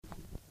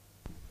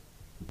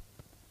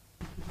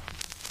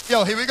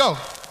Yo, here we go.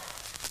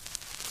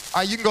 All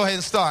right, you can go ahead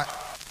and start.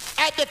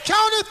 At the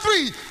count of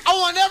 3, I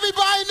want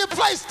everybody in the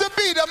place to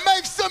be to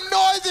make some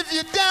noise if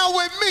you're down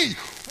with me.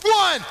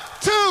 1,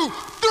 2,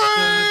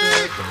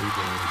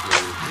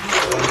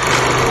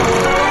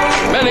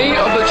 3. Many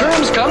of the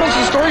terms, comments,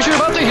 and stories you're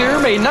about to hear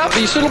may not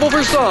be suitable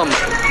for some.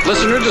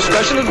 Listener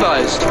discretion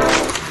advised.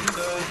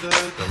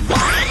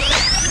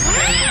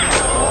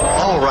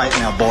 All right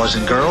now, boys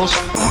and girls.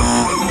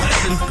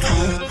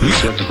 You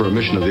selected for a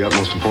mission of the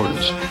utmost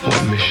importance.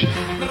 What mission?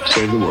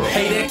 Save the world.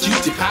 Hey, that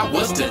Q-tip, how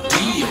was the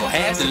deal?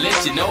 Had to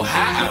let you know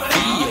how I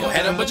feel.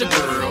 Had a bunch of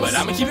girls, but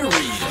I'ma keep it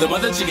real. The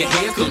mother chicken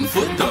heads couldn't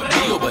foot the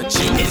bill, but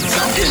you did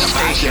something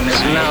about it. Station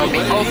is now the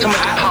ultimate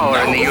power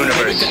in the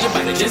universe. Because your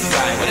body just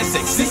fine with a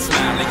sexy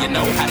smile, and you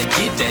know how to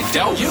get that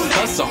dough. You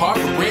hustle hard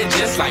for bread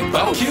just like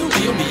Bo.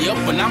 Fill me up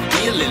when I'm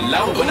feeling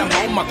low. When I'm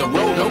home off the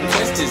road, no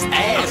questions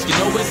asked. You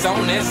know it's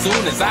on as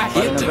soon as I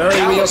hit the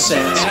very real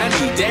sense, and I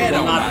need that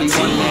on my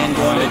team.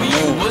 Baby,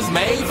 you was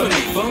made for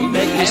me.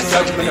 Make this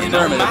judgment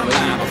affirmatively. I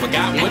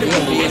forgot what it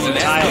was, and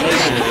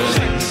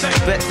that's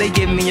Bet they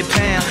give me a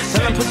pound.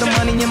 Tell them put the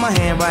money in my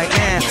hand right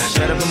now.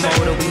 Shut up a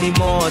motor, we need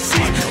more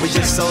seats. We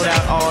just sold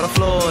out all the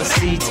floor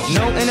seats.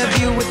 No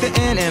interview with the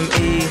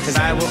NME, cause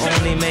I will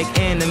only make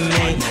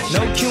enemy.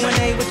 No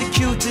Q&A with the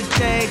Q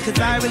today, cause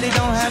I really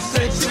don't have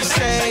much to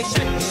say.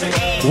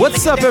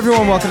 What's up,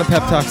 everyone? Welcome to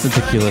Pep Talks and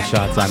Tequila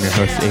Shots. I'm your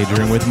host,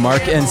 Adrian, with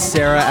Mark and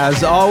Sarah.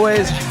 As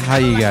always, how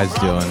you guys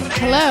doing?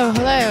 Hello.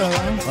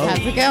 How's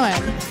it going?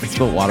 I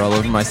spilled water all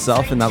over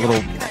myself in that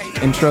little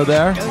intro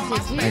there. Oh,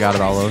 did you? I got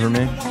it all over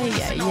me.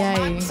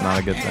 Yay. It's not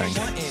a good thing.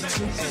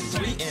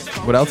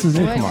 What else is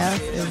new? What Come on.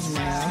 else is new?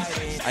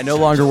 I no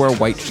longer wear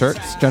white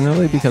shirts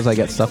generally because I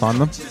get stuff on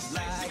them.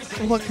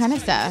 What kind of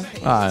stuff?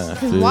 Because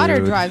Food. water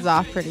dries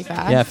off pretty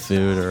fast. Yeah,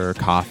 food or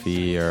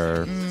coffee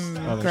or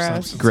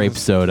Gross. grape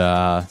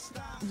soda,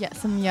 Yeah,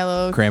 some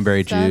yellow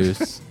cranberry stuff.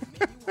 juice,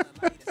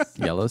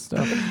 yellow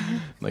stuff,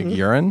 like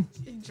urine.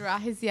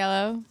 Dries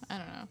yellow. I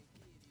don't know.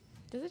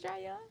 Does it dry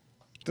yellow?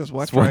 Does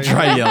what Or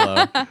dry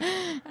yellow.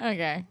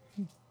 Okay.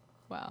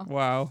 Well.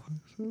 Wow,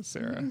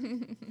 Sarah.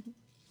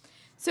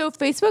 So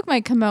Facebook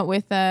might come out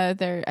with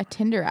a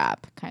Tinder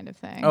app kind of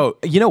thing. Oh,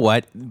 you know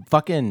what?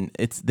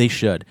 They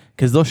should,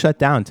 because they'll shut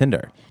down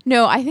Tinder.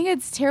 No, I think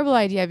it's a terrible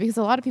idea because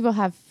a lot of people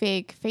have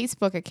fake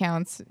Facebook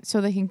accounts so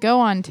they can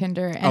go on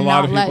Tinder and A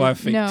lot of not people let have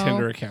fake know.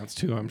 Tinder accounts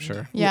too, I'm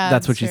sure. Yeah,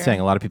 That's what she's true.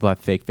 saying. A lot of people have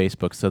fake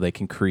Facebook so they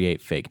can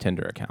create fake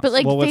Tinder accounts. But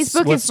like Well,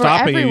 Facebook what's is for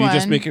stopping everyone. you? You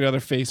just make another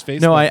Facebook.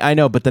 No, I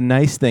know, but the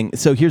nice thing,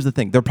 so here's the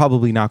thing. They're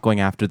probably not going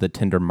after the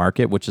Tinder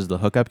market, which is the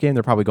hookup game.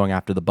 They're probably going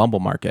after the Bumble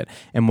market.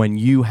 And when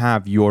you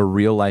have your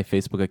real life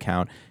Facebook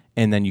account,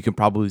 and then you can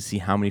probably see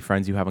how many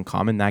friends you have in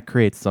common, that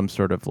creates some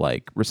sort of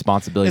like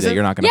responsibility that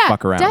you're not going to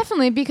fuck around.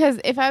 Definitely, because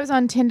if I was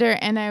on Tinder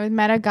and I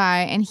met a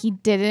guy and he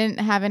didn't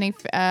have any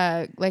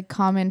like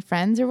common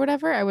friends or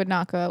whatever, I would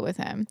not go out with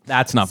him.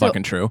 That's not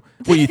fucking true.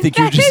 What do you think?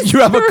 You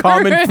have a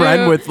common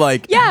friend with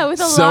like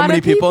with a so lot many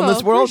of people in this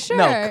for world? sure.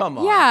 No, come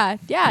on.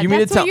 Yeah. You mean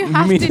that's to what you tell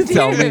have you mean to to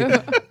tell do. me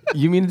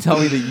you mean to tell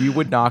me that you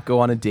would not go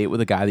on a date with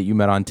a guy that you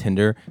met on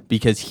Tinder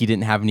because he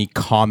didn't have any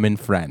common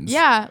friends?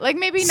 Yeah, like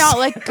maybe not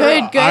like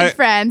good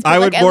friends, but I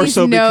like would at more least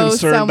so be know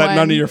concerned someone. that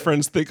none of your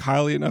friends think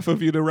highly enough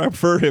of you to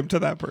refer him to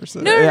that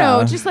person.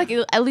 No, just like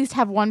at least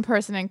have one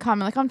person in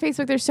common. Like on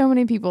Facebook, there's so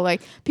many people,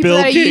 like people Bill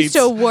that I used Gates.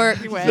 to work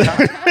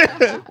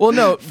with. Well,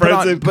 no,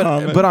 Friends in but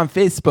common. on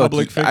Facebook,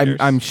 Public figures.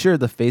 I'm sure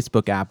the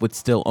Facebook app would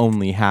still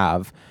only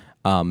have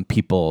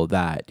people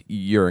that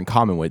you're in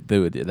common with.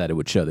 That it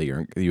would show that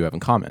you have in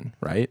common,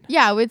 right?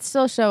 Yeah, it would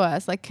still show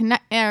us like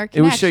connections.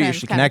 It would show you kind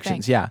of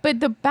connections, thing. yeah. But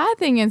the bad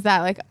thing is that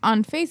like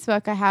on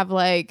Facebook, I have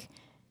like,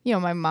 you know,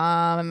 my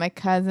mom and my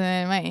cousin,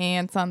 and my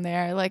aunts on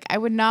there. Like, I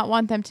would not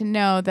want them to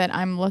know that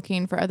I'm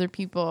looking for other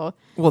people.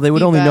 Well, they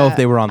would only know if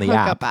they were on the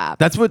hookup app. app.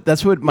 That's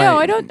what my. No,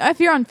 I don't. If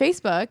you're on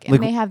Facebook and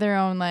Like- they have their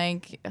own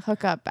like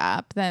hookup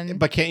app, then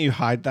But can't you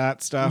hide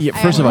that stuff? Yeah,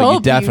 first of all, you hope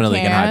you definitely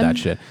can hide can. that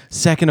shit.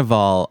 Second of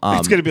all,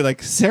 It's going to be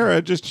like,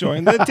 Sarah just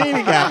joined the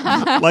dating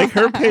app. Like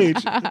her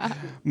page.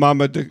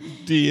 Mama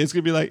D is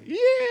going to be like,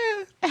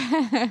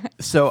 yeah,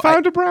 so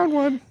found a brown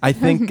one. I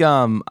think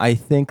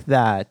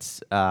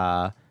that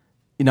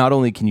not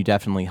only can you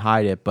definitely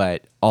hide it,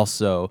 but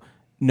also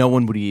no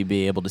one would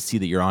be able to see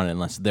that you're on it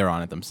unless they're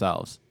on it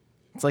themselves.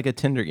 It's like a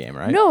Tinder game,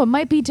 right? no, it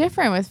might be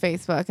different with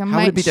Facebook. It would it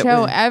might be show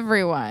different?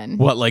 everyone.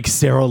 What, like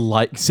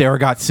Sarah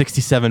got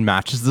 67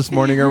 matches this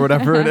morning or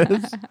whatever it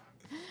is?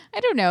 I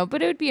don't know,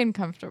 but it would be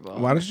uncomfortable.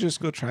 Why don't you just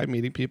go try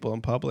meeting people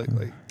in public?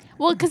 Like,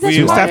 Well, because we it's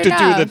used to hard have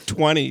to enough. do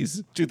the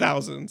 20s,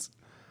 2000s.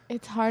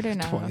 It's hard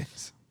enough.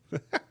 20s.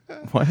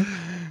 What?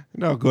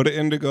 No, go to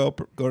Indigo,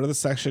 go to the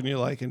section you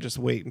like, and just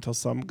wait until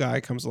some guy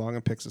comes along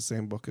and picks the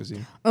same book as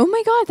you. Oh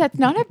my God, that's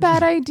not a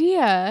bad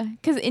idea.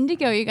 Because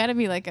Indigo, you got to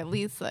be like at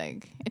least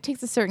like, it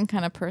takes a certain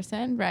kind of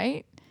person,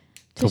 right?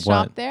 To To shop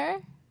what? there.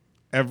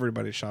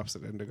 Everybody shops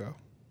at Indigo.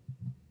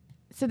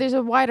 So there's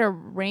a wider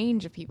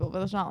range of people,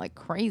 but it's not like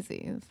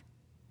crazies.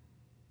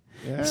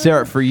 Yeah.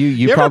 Sarah, for you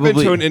You ever probably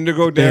been to an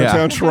Indigo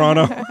downtown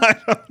Toronto? I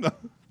don't know.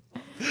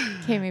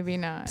 Okay, maybe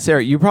not.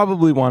 Sarah, you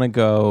probably want to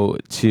go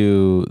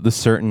to the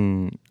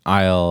certain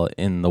aisle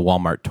in the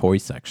Walmart toy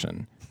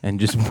section and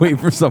just wait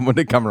for someone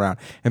to come around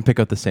and pick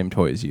out the same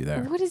toy as you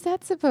there. What is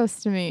that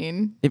supposed to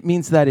mean? It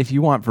means that if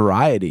you want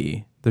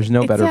variety, there's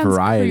no It better sounds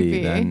variety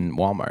creepy. than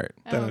Walmart.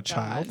 Than Oh, a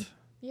child. God.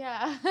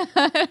 Yeah.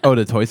 Oh,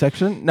 the toy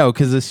section? No,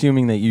 because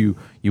assuming that you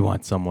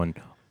want someone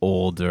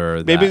older.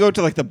 Maybe that- go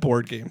to like the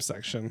board game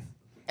section.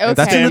 Okay.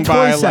 That's in the Stand toy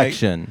by, like-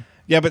 section.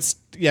 Yeah,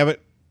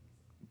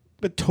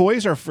 but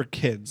toys are for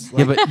kids.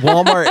 Yeah, but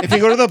Walmart. If you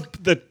go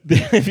to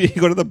if you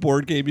go to the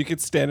board game, you could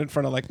stand in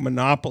front of like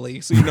Monopoly,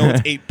 so you know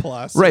it's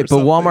 8+. Right, or but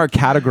something. Walmart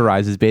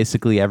categorizes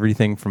basically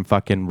everything from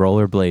fucking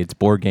rollerblades,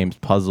 board games,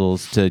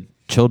 puzzles to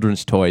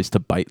children's toys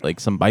to like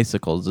some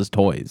bicycles as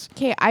toys.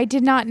 Okay, I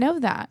did not know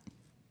that.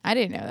 I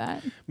didn't know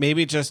that.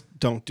 Maybe just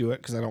don't do it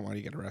because I don't want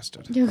you to get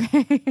arrested.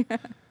 Okay.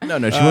 No,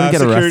 she wouldn't get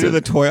Security arrested. of the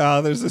toy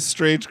aisle. There's this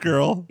strange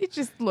girl It's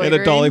just in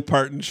loitering. a Dolly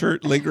Parton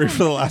shirt lingering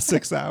for the last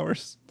 6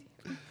 hours.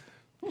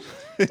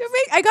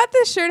 I got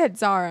this shirt at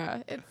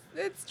Zara.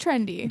 It's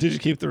trendy. Did you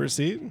keep the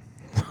receipt?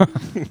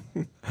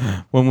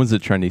 When was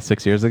it trendy?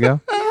 6 years ago?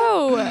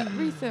 No,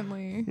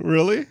 recently.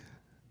 Really?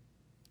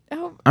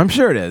 Oh, I'm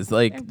sure it is.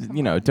 Like, Oh, come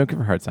don't give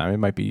her a hard time. It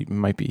might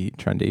be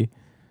trendy.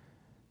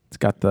 It's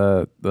got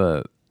the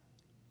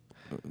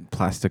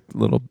plastic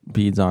little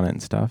beads on it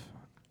and stuff.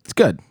 It's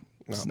good.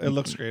 No, it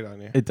looks great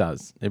on you. It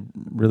does. It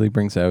really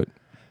brings out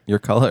your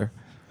color.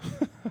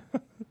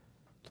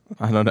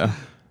 I don't know.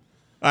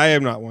 I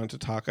am not one to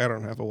talk. I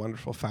don't have a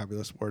wonderful,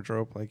 fabulous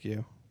wardrobe like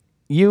you.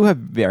 You have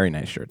very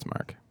nice shirts,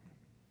 Mark.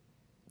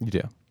 You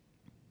do.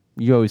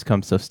 You always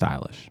come so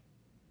stylish.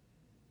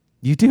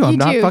 You do. I'm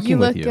not fucking you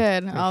with look you.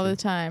 good all the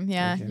time.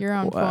 Yeah, Thank you. you're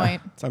on Wow.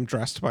 point. So I'm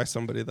dressed by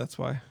somebody, that's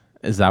why.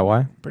 Is that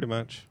why? Pretty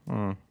much.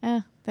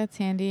 That's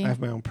handy. I have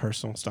my own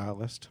personal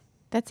stylist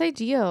That's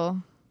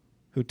ideal.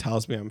 who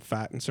tells me I'm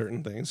fat in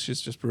certain things. She's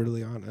just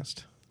brutally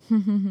honest.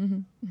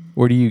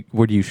 Where do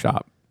you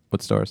shop?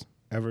 What stores?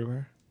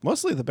 Everywhere.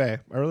 Mostly the Bay.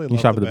 I really love You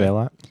shop at the Bay a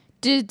lot?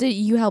 Did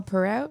you help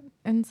her out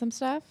in some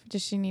stuff?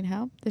 Does she need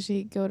help? Does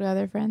she go to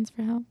other friends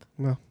for help?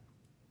 No.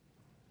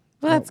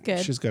 Well, that's good.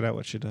 She's good at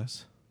what she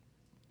does.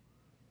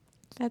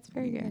 That's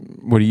very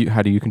good.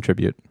 How do you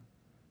contribute?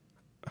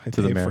 I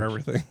To the pay for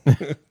marriage.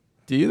 everything.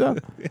 Do you though?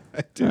 Yeah,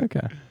 I do.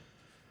 Okay.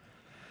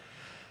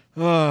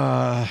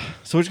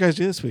 So what'd you guys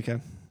do this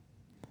weekend?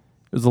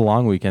 It was a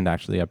long weekend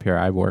actually up here.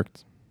 I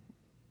worked.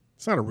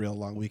 It's not a real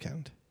long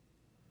weekend.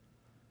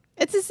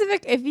 It's a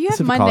civic. If you have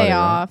Civic Monday holiday, right?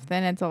 off,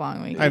 then it's a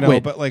long weekend. I know,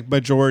 Wait. but like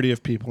majority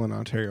of people in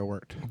Ontario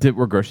worked.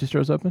 Were grocery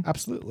stores open?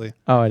 Absolutely.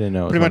 Oh, I didn't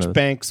know. It was Pretty one much of those-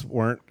 banks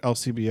weren't.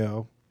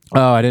 LCBO.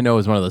 Oh, I didn't know it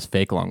was one of those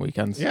fake long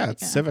weekends. Yeah,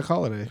 it's civic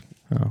holiday.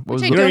 Oh. What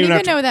was Which I the, don't even even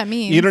have to- know what that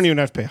means. You don't even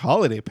have to pay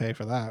holiday pay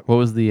for that. what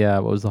was the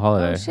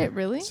holiday? Oh shit!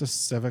 Really? It's a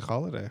civic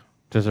holiday.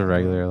 Just a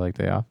regular like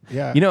day off.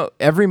 Yeah. You know,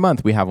 every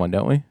month we have one,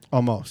 don't we?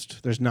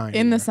 Almost. There's 9.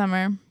 In a the year.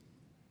 summer.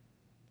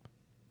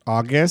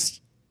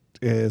 August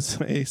is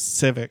a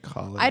civic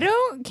holiday. I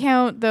don't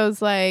count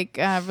those like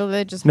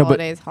religious No, but-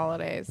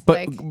 holidays. but-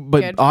 like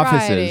but Good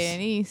offices- Friday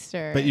and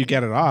Easter. But you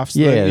get it off, so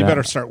Yeah, then you yeah.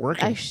 better start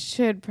working. I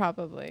should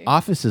probably.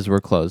 Offices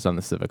were closed on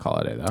the civic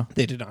holiday though.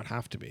 They did not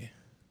have to be.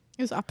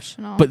 It was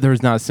optional. But there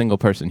was not a single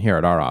person here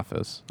at our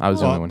office. I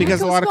was the only Well, one. because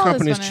here. a lot of How small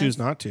companies this one choose is.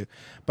 not to.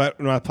 But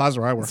in the plaza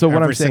where I work, So what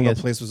every I'm saying single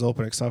is- place was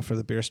open except for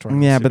the beer store.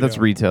 and Yeah, the but that's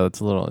studio. retail. It's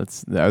a little.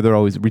 They're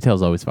always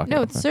retail's always fucking.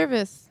 no, up. it's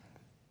service.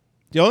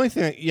 The only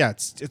thing,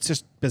 it's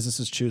just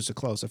businesses choose to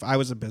close. If I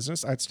was a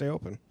business, I'd stay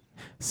open.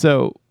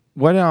 So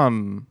what?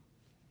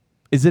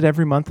 Is it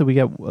every month that we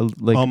get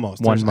like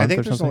Almost. one I month think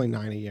or there's something?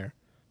 only 9 a year.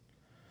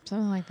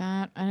 Something like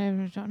that. I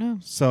don't know.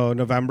 So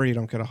November you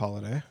don't get a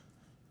holiday.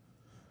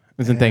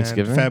 Isn't And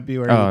Thanksgiving?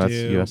 February Oh, you that's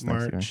do. US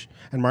Thanksgiving. March.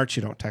 And March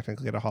you don't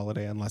technically get a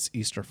holiday unless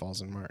Easter falls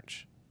in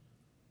March.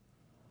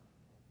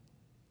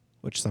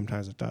 Which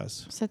sometimes it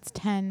does. So that's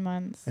 10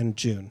 months. And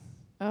June.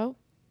 Oh,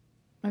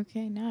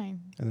 okay, 9.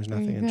 And there's There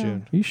nothing you in go.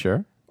 June. Are you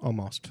sure?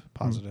 Almost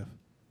positive.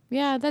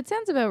 Yeah, that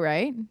sounds about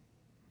right.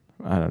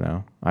 I don't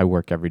know. I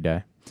work every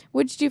day.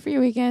 What'd you do for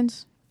your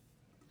weekend?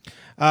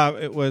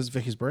 It was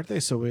Vicky's birthday,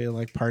 so we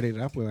like partied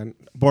up. We went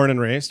born and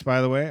raised,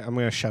 by the way. I'm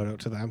gonna shout out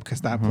to them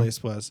because that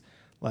place was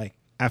like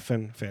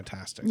effing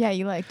fantastic. Yeah,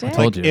 you liked it.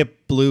 told you.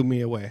 It blew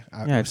me away. Yeah,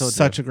 I it was told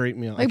such you. a great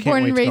meal. I Like can't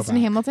born wait and to go raised in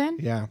back. Hamilton?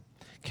 Yeah,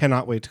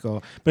 cannot wait to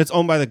go. But it's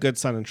owned by the Good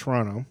Son in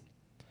Toronto,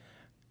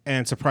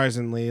 and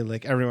surprisingly,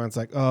 like everyone's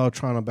like, "Oh,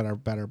 Toronto better,"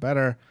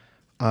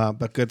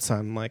 but Good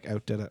Son like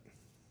outdid it.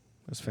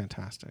 It was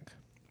fantastic.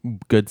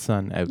 Good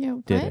Son outdid Yeah,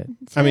 what? it.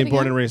 Say I that mean,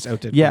 born again? and raised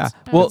outdid. Yeah.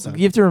 Good Well, Son.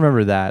 you have to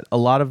remember that a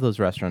lot of those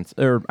restaurants,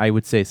 or I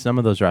would say some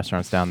of those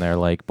restaurants down there,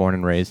 like Born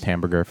and Raised,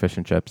 Hamburger, Fish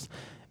and Chips,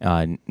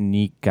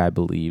 Neek, I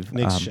believe.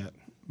 Nick's shit.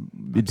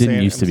 It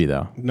didn't used to be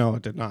though. No,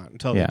 it did not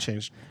until Yeah. they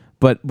changed.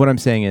 But what I'm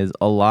saying is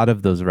a lot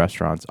of those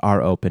restaurants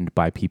are opened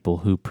by people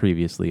who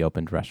previously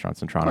opened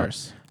restaurants in Toronto.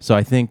 course. So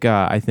I think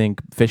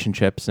Fish and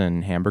Chips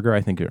and Hamburger,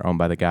 I think are owned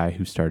by the guy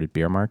who started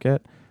Beer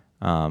Market.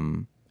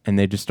 And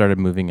they just started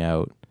moving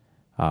out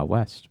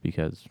west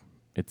because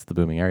it's the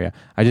booming area.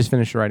 I just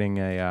finished writing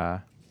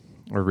or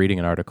reading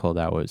an article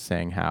that was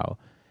saying how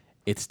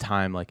it's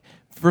time. Like,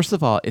 first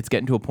of all, it's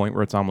getting to a point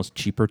where it's almost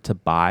cheaper to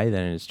buy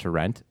than it is to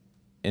rent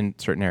in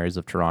certain areas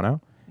of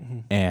Toronto.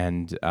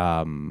 And Is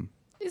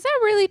that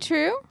really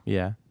true?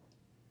 yeah.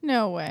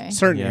 No way.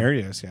 Certain Yeah.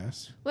 areas,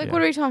 yes. Like, Yeah.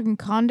 what are we talking?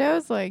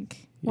 Condos?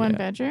 Like, one Yeah.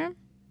 bedroom?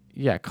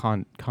 Yeah,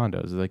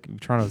 condos. Like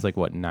Toronto's like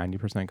what,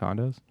 90%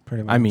 condos?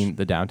 Pretty I much. mean,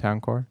 the downtown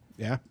core.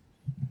 Yeah.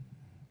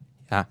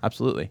 Yeah,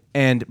 absolutely.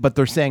 But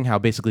they're saying how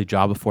basically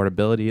job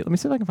affordability. Let me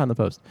see if I can find the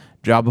post.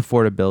 Job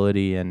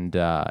affordability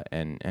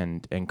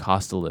and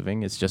cost of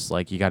living is just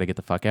like you got to get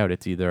the fuck out.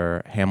 It's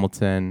either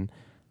Hamilton,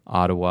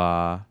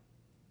 Ottawa,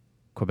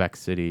 Quebec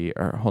City,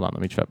 or hold on.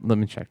 Let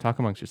me check. Talk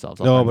amongst yourselves.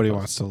 I'll find the Nobody post.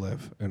 wants to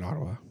live in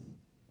Ottawa.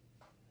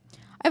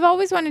 I've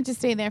always wanted to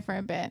stay there for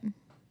a bit.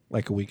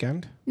 Like a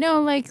weekend?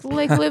 No, like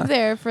live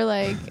there for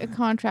like a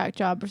contract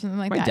job or something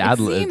like My that. dad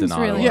It lived in seems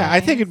really Ottawa. Yeah, I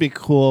think nice. it'd be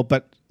cool,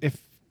 but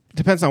if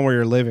depends on where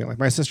you're living. Like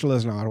my sister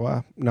lives in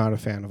Ottawa. Not a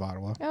fan of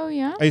Ottawa. Oh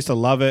yeah. I used to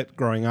love it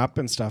growing up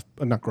and stuff.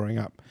 Not growing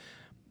up,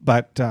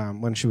 but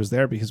when she was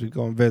there, because we'd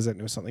go and visit and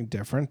it was something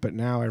different. But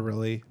now I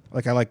really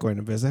I like going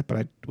to visit, but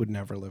I would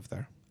never live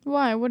there.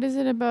 Why? What is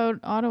it about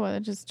Ottawa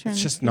that just turns?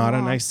 It's just you not a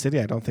off? nice city.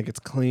 I don't think it's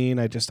clean.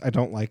 I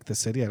don't like the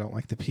city. I don't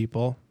like the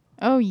people.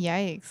 Oh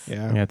yikes!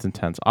 Yeah. Yeah, it's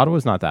intense.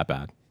 Ottawa's not that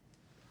bad.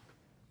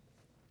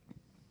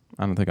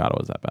 I don't think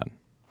Ottawa's that bad.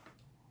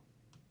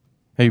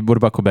 Hey, what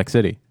about Quebec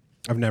City?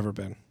 I've never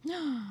been,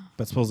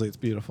 but supposedly it's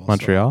beautiful. so-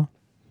 Montreal?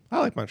 I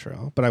like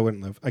Montreal, but I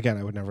wouldn't live. Again,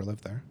 I would never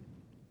live there.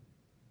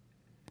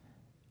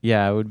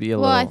 Yeah, it would be a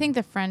Well, little. I think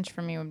the French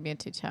for me would be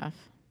too tough.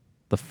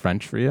 the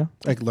French for you?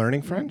 Like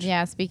learning French?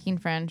 Yeah, speaking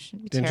French.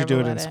 I'd be Didn't you do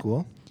it terrible in at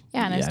school?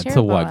 Yeah, and I was Yeah,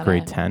 terrible till what, at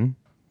grade it. 10?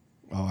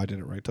 Oh, I did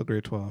it right till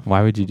grade 12.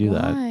 Why would you do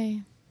that?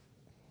 Why?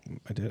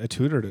 I did. I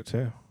tutored it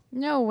too.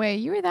 No way.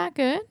 You were that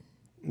good?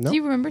 No, Do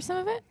you remember some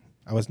of it?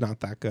 I was not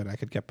that good. I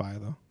could get by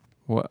though.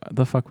 What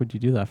the fuck would you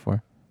do that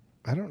for?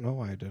 I don't know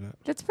why I did it.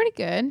 That's pretty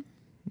good.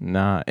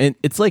 Nah,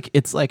 it's like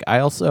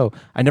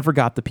I never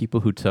got the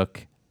people who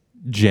took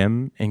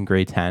gym in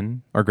grade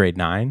 10 or grade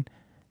 9.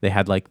 They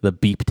had like the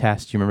beep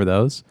test. You remember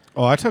those?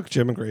 Oh, I took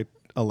gym in grade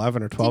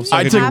 11 or 12. So Didn't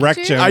I you could do have rec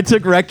to? gym. I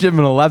took rec gym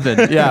in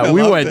 11. Yeah,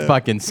 we loved went it.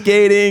 fucking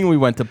skating. We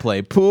went to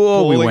play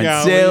pool. we Bowling went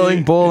alley.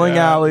 sailing, bowling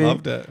Yeah, alley.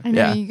 Loved it. I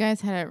know Yeah. you guys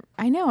had a.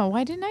 I know.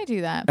 Why didn't I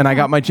do that? And I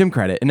Huh. got my gym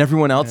credit, and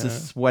everyone else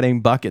is sweating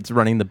buckets,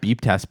 running the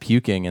beep test,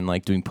 puking, and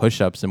like doing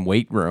push-ups and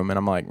weight room. And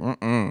I'm like,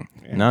 no.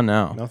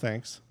 No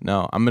thanks.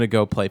 No, I'm gonna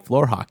go play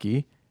floor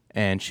hockey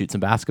and shoot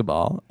some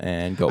basketball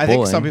and go I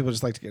bowling. think some people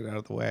just like to get out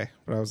of the way,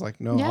 but I was like,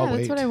 no, Yeah, I'll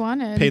that's wait. what I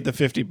wanted. Paid the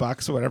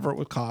 $50 or whatever it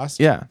would cost.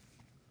 Yeah.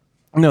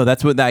 No,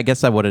 that's what I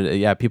guess I would.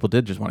 Yeah, people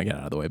did just want to get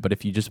out of the way. But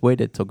if you just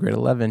waited till grade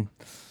 11,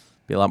 it'd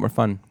be a lot more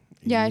fun.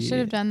 Yeah, I should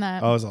have done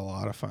that. Oh, it was a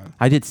lot of fun.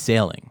 I did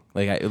sailing,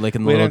 like in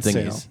the We little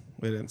didn't dinghies. sail.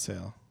 We didn't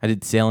sail. I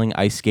did sailing,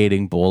 ice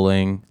skating,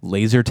 bowling,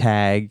 laser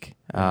tag.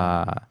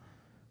 What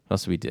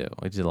else did we do?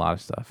 We did a lot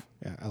of stuff.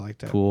 Yeah, I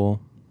liked it. Pool.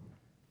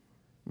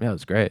 Yeah, it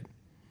was great.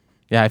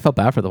 Yeah, I felt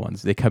bad for the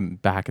ones. They come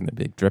back in the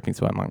big dripping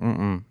sweat. I'm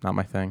like, not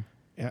my thing.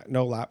 Yeah,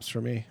 no laps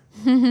for me.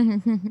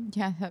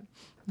 Yeah. That,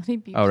 let me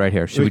be Oh, right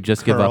here. Should we, We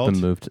just give up and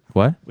curled. move to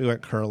what? We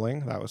went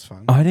curling. That was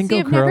fun. Oh, I didn't See, go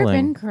I've never curling.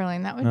 been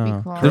curling. That would No.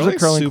 be cool. There's a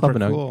Curling's curling club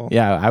super in cool.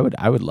 Yeah,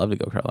 I would love to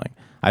go curling.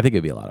 I think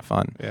it'd be a lot of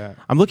fun. Yeah.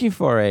 I'm looking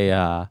for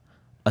a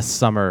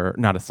summer,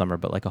 not a summer,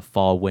 but like a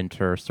fall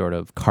winter sort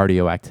of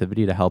cardio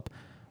activity to help,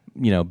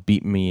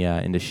 beat me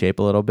into shape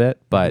a little bit,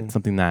 but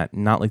something that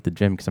not like the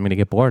gym because I'm gonna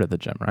get bored at the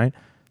gym, right?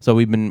 So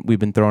we've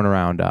been throwing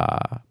around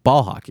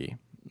ball hockey.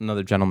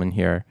 Another gentleman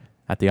here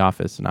at the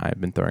office and I have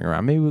been throwing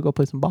around. Maybe we'll go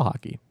play some ball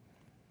hockey.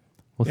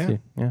 We'll Yeah. see.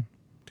 Yeah.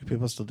 Do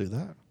people still do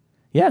that?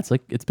 Yeah,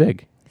 it's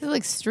big. Is it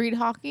like street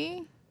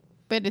hockey,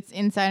 but it's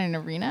inside an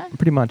arena?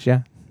 Pretty much,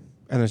 yeah.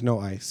 And there's no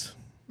ice.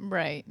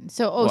 Right.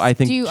 So, Well, I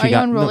think are you she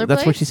got, on no, rollerblades?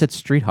 that's what she said,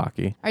 street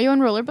hockey. Are you on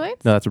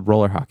rollerblades? No, that's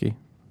roller hockey.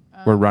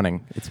 We're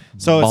running. It's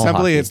So ball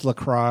essentially, hockey. it's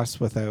lacrosse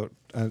without.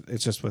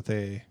 It's just with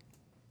a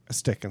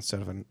stick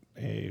instead of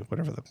a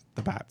whatever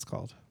the bat's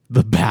called.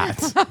 The bat.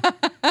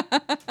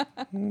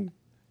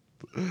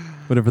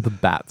 Whatever the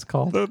bat's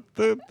called.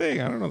 The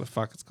thing. I don't know the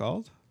fuck it's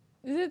called.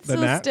 Is it The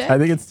still net? stick? I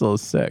think it's still a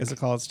stick. Is it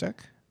called a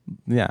stick?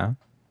 Yeah.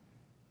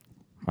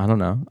 I don't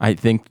know. I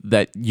think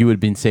that you would have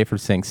been safer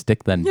saying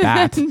stick than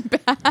bat. Do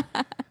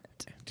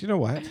you know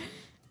what?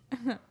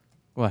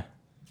 What?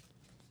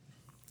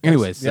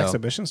 Anyways, the so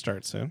exhibition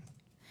starts soon.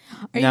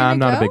 Are you nah, gonna I'm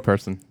not a go? big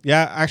person.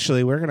 Yeah,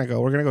 actually, we're gonna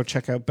go. We're gonna go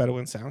check out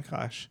Bedouin Sound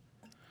Clash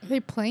Are they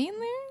playing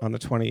there? on the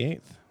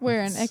 28th.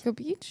 Where in Echo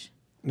Beach?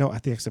 No,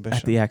 at the exhibition.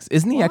 At the X,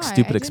 isn't the X Why? I stupid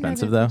didn't know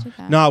expensive they though? did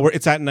that. No,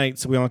 it's at night,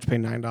 so we only have to pay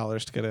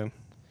 $9 to get in.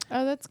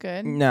 Oh, that's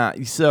good. Nah.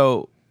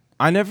 So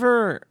I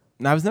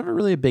was never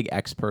really a big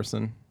X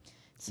person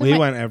So We my-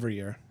 went every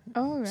year.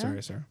 Oh, really?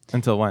 Sorry, sir.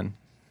 until when?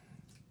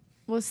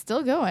 Well, it's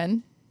still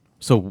going.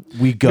 So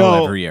we go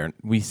No. every year.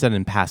 We said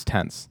in past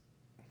tense.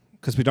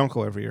 Because we don't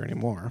go every year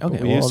anymore. Okay,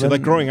 But we well, used to. then-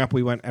 Like growing up,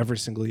 we went every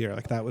single year.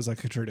 Like that was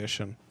like a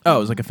tradition. Oh, it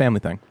was like a family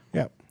thing.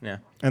 Yeah. Yeah.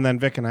 And then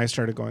Vic and I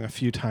started going a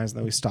few times, and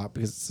then we stopped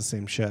because it's the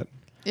same shit.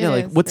 Yeah,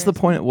 like is what's the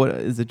very point? What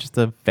is it? Just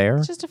a fair?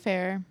 It's just a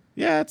fair.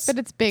 Yeah, but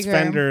it's bigger.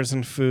 vendors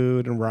and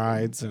food and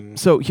rides and.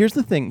 So here's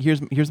the thing.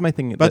 Here's my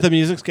thing. But the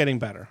music's getting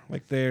better.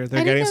 Like they're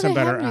getting some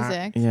better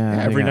music.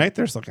 Yeah, every night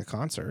there's like a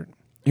concert.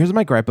 Here's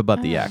my gripe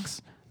about the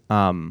X.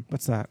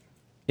 What's that?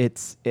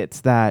 It's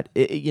that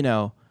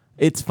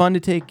it's fun to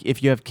take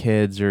if you have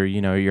kids or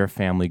you're a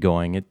family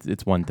going.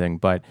 It's one thing,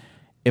 but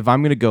if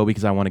I'm gonna go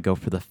because I want to go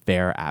for the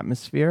fair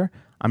atmosphere,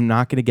 I'm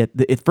not gonna get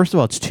it. First of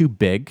all, it's too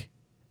big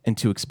and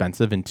too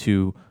expensive and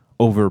too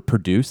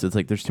overproduced. It's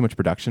like there's too much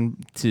production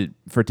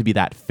for it to be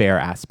that fair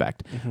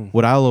aspect. Mm-hmm.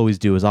 What I'll always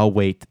do is I'll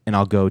wait and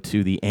I'll go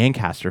to the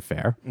Ancaster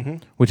Fair,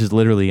 which is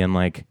literally in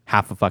like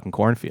half a fucking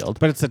cornfield.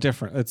 But it's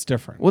different.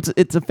 Well,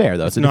 it's a fair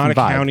though. It's a not a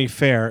different vibe. county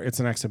fair. It's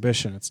an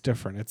exhibition. It's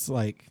different. It's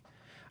like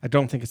I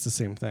don't think it's the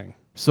same thing.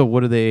 So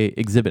what are they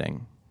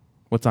exhibiting?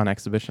 What's on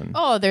exhibition?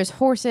 Oh, there's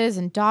horses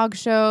and dog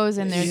shows,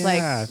 and there's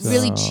like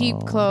really cheap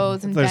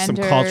clothes and there's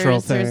vendors. some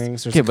cultural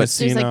things. There's a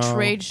casino. There's like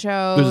trade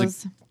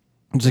shows.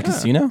 There's a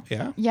casino?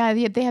 Yeah. Yeah,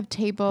 they have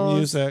tables.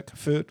 Music,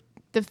 food.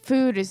 The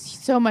food is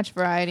so much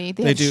variety.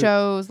 They have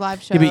shows,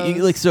 live shows.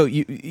 Yeah, but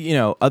you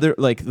know other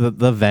like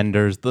the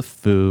vendors, the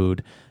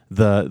food,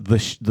 the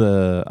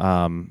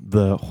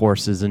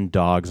horses and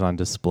dogs on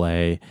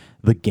display,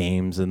 the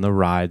games and the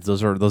rides.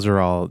 Those are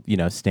all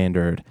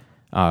standard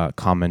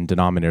common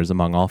denominators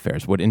among all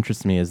fairs. What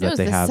interests me is that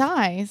they have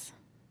size.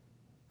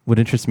 What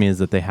interests me is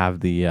that they have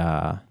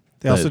the.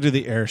 They also do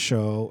the air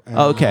show.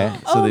 Oh, okay.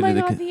 So my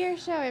God, the air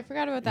show. I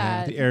forgot about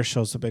that. The air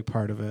show's a big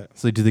part of it.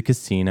 So they do the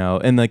casino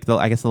and like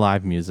I guess the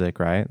live music,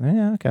 right?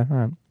 Yeah, okay, all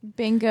right.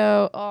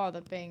 Bingo. Oh, the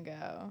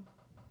bingo.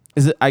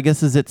 Is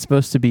it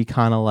supposed to be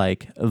kind of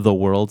like the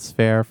World's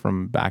Fair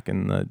from back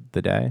in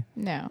the day?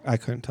 No. I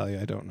couldn't tell you.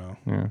 I don't know.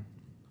 Yeah.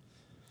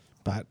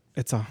 But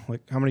it's how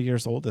many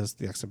years old is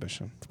the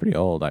exhibition? It's pretty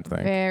old, I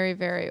think. Very,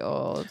 very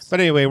old. But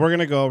anyway, we're going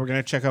to go. We're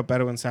going to check out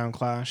Bedouin Sound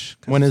Clash.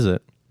 When is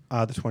it?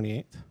 The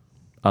 28th.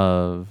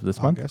 Of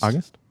this month?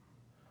 August?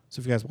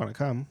 So if you guys want to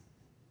come.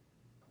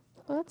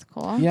 Well, that's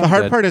cool. Yeah, the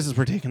hard part is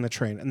we're taking the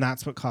train, and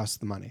that's what costs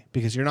the money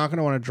because you're not going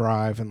to want to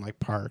drive and like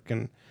park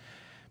and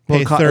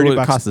pay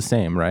 $30. It costs the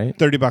same, right?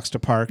 $30 to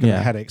park and a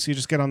headache. So you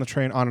just get on the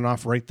train on and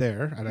off right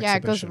there at Exhibition.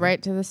 It goes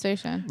right to the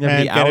station. Yeah,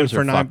 and the hours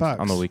for are $9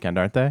 on the weekend,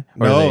 aren't they?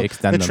 Or no, they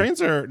extend them?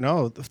 Trains are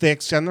they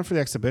extend them for the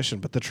exhibition,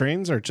 but the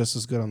trains are just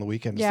as good on the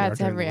weekends. Yeah,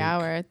 it's every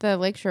hour. The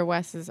Lakeshore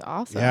West is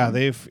awesome. Yeah,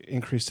 they've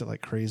increased it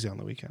like crazy on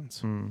the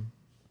weekends.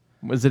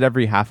 Was it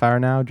every half hour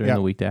now during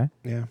the weekday?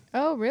 Yeah.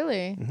 Oh,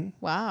 really? Mm-hmm.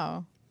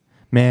 Wow.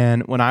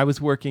 Man, when I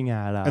was working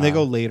at... and they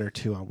go later,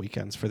 too, on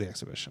weekends for the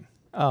exhibition.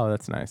 Oh,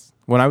 that's nice.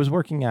 When I was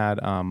working at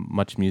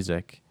Much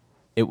Music,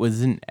 it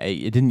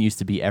didn't used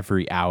to be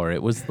every hour.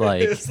 It was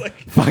like,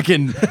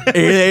 fucking 8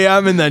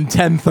 a.m. and then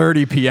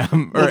 10:30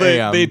 p.m. or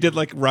a.m. They did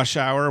like rush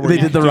hour. They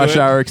did the rush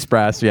hour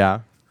express, yeah.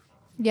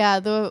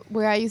 Yeah,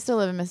 where I used to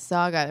live in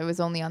Mississauga, it was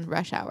only on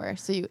rush hour.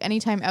 So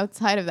anytime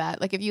outside of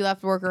that, like if you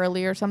left work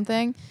early or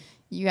something...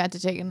 You had to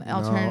take an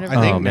alternative. I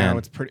think now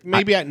it's pretty...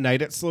 Maybe at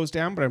night it slows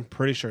down, but I'm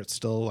pretty sure it's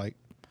still like...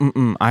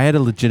 I had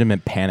a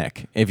legitimate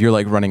panic if you're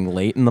like running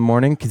late in the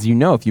morning because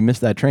if you miss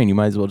that train, you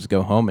might as well just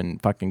go home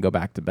and fucking go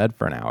back to bed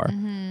for an hour.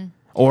 Mm-hmm.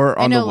 Or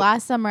I know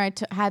last summer I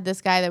had this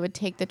guy that would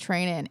take the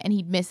train in and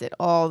he'd miss it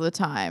all the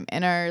time.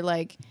 And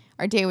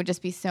our day would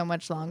just be so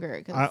much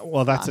longer.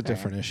 Well, that's a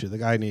different issue. The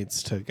guy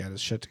needs to get his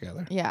shit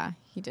together. Yeah,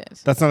 he did.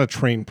 That's not a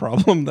train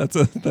problem. That's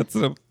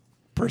a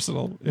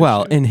personal issue.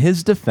 Well, in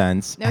his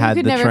defense, he had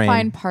could the never train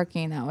find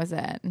parking. That was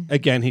it.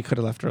 Again, he could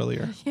have left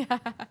earlier. Yeah.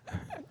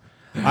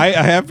 I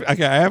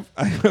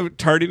have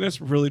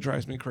tardiness really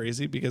drives me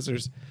crazy because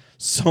there's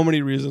so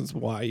many reasons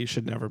why you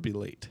should never be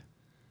late.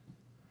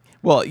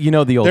 Well,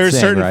 the old there's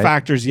saying, certain right?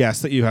 factors,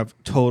 yes, that you have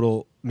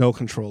total no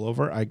control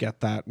over. I get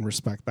that and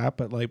respect that,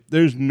 but like,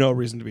 there's no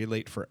reason to be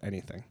late for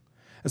anything,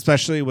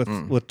 especially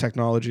with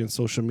technology and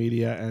social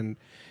media and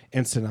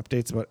instant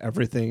updates about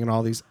everything and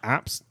all these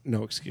apps.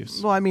 No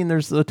excuse. Well, I mean,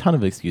 there's a ton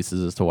of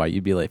excuses as to why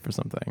you'd be late for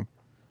something.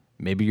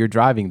 Maybe you're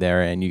driving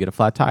there and you get a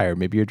flat tire.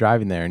 Maybe you're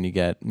driving there and you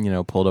get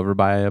pulled over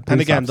by a police And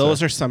again, officer.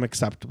 those are some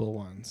acceptable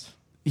ones.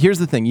 Here's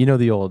the thing,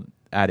 the old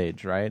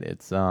adage, right?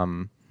 It's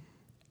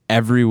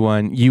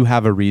everyone, you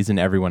have a reason,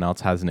 everyone else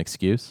has an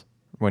excuse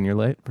when you're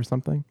late for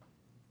something.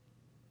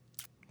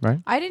 Right?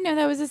 I didn't know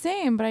that was the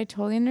same, but I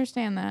totally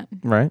understand that.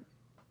 Right?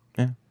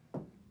 Yeah.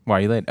 Why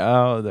are you late?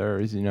 Oh,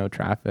 there's,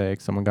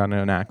 traffic. Someone got in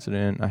an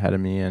accident ahead of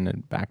me and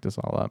it backed us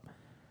all up.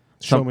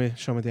 Show me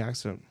the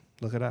accident.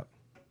 Look it up.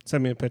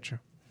 Send me a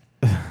picture.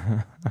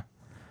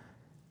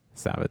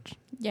 Savage.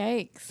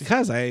 Yikes.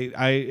 Because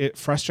it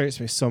frustrates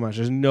me so much.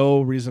 There's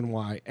no reason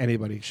why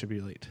anybody should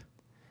be late.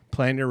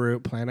 Plan your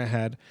route, plan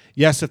ahead.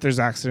 Yes, if there's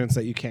accidents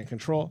that you can't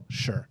control,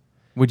 sure.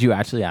 Would you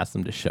actually ask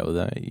them to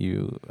show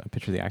you a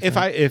picture of the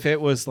accident? If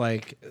it was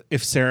like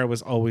if Sarah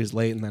was always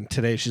late and then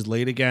today she's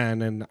late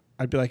again, and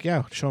I'd be like,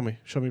 yeah, show me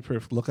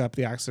proof. Look up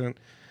the accident.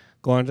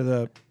 Go onto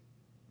the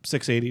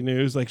 680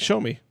 news, like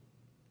show me.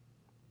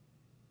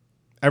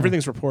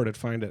 Everything's reported.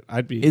 Find it.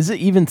 I'd be. Is it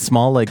even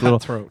small, like little?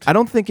 Cutthroat. I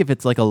don't think if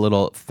it's like a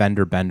little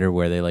fender bender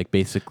where they like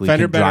basically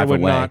Fender can bender drive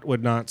away.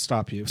 would not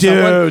stop you.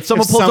 Dude,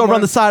 someone if pulls over on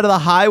the side of the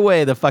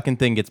highway, the fucking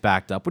thing gets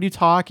backed up. What are you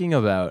talking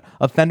about?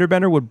 A fender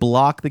bender would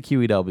block the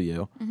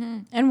QEW.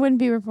 And wouldn't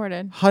be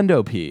reported.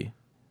 Hundo P.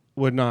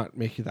 would not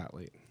make you that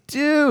late.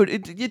 Dude,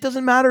 it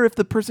doesn't matter if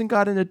the person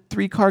got in a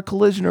 3-car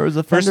collision or was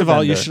a fender First of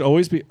all, you bender. should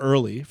always be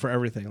early for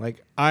everything.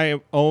 Like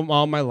all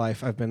my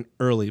life, I've been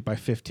early by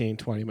 15,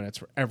 20 minutes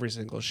for every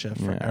single shift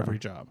for every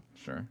job.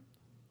 Sure.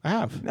 I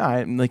have. No,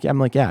 I'm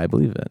like, yeah, I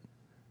believe it.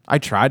 I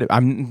tried it.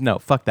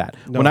 Fuck that.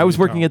 No, when I was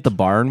you working don't. at the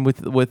barn with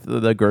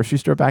the grocery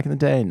store back in the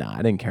day, I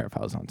didn't care if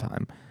I was on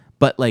time.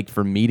 But like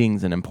for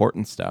meetings and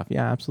important stuff,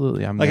 yeah,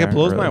 absolutely. I'm Like there it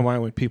blows my early.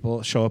 mind when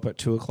people show up at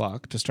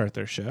 2:00 to start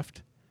their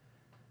shift,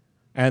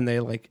 and they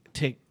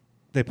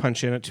they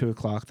punch in at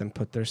 2:00, then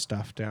put their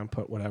stuff down,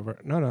 put whatever.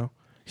 No,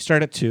 you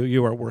start at 2.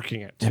 You are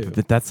working at 2. Yeah,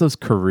 but that's those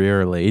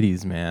career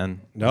ladies,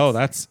 man. No,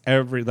 that's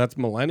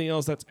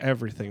millennials. That's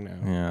everything now.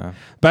 Yeah.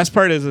 Best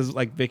part is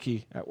like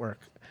Vicky at work.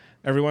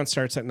 Everyone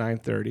starts at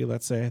 9:30.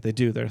 Let's say they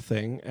do their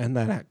thing, and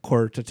then at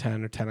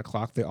 9:45 or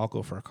 10:00, they all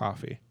go for a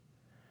coffee.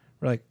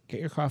 We're like, get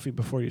your coffee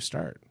before you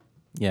start.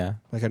 Yeah.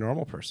 Like a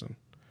normal person.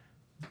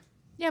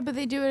 Yeah, but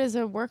they do it as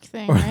a work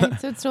thing, right?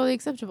 So it's totally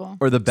acceptable.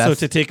 Or the best. So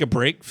to take a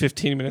break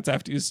 15 minutes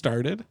after you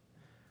started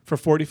for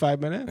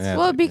 45 minutes? Yeah.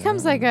 Well, it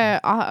becomes like a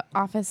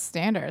office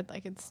standard.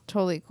 Like it's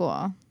totally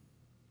cool.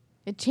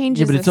 It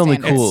changes. but the it's only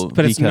standards. cool.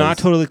 But it's not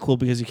because- totally cool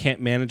because you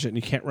can't manage it and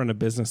you can't run a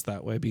business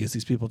that way because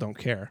these people don't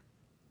care.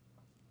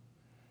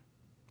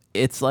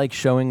 It's like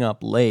showing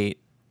up late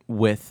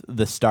with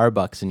the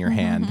Starbucks in your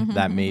hand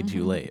that made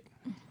you late.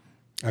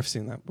 I've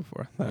seen that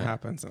before. That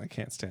happens, and I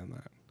can't stand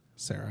that.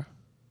 Sarah.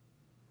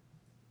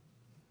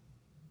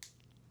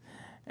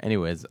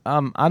 Anyways, I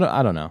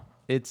don't know.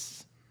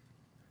 It's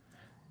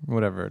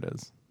whatever it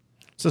is.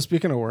 So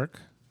speaking of work,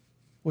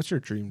 what's your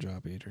dream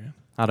job, Adrian?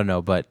 I don't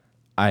know, but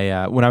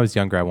I when I was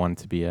younger, I wanted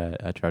to be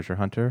a treasure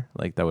hunter,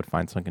 like that would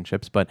find sunken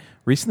ships. But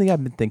recently,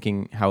 I've been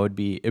thinking how it'd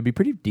be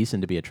pretty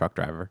decent to be a truck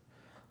driver.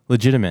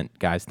 Legitimate,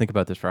 guys. Think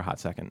about this for a hot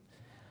second.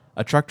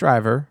 A truck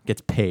driver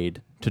gets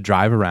paid to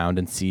drive around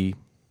and see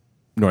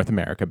North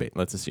America,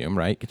 let's assume,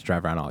 right? Gets to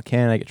drive around all of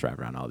Canada, gets to drive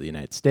around all the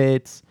United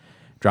States,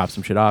 drop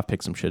some shit off,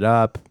 pick some shit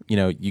up. You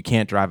know, you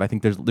can't drive. I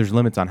think there's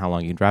limits on how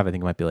long you can drive. I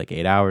think it might be like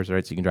 8 hours,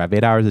 right? So you can drive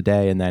 8 hours a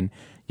day, and then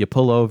you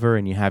pull over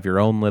and you have your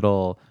own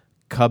little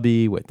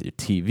cubby with your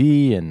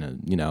TV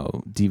and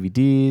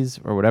DVDs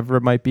or whatever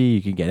it might be.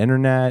 You can get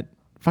internet.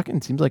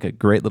 Fucking seems like a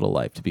great little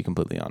life, to be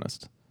completely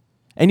honest.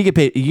 And you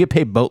get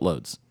paid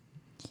boatloads.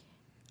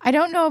 I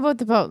don't know about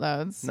the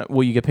boatloads. No,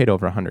 well, you get paid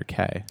over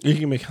 $100K. You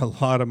can make a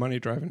lot of money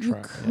driving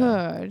truck.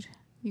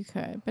 You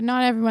could, but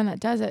not everyone that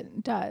does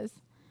it does.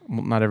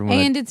 Well, not everyone.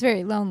 And it's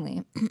very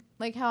lonely.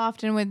 Like, how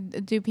often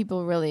do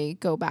people really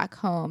go back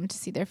home to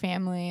see their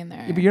family and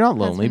their? Yeah, but you're not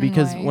lonely husband and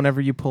because wife? whenever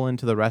you pull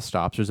into the rest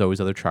stops, there's always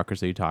other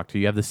truckers that you talk to.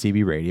 You have the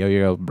CB radio. You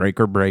go,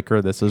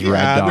 breaker. This is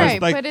Red Dog.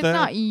 Right, like but it's the-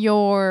 not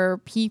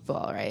your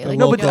people, right? Like,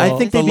 No, but I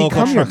think they the local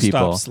become your truck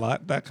people. stop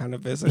slut, that kind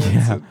of business.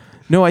 Yeah.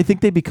 No, I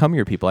think they become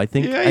your people. I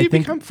think Yeah, I you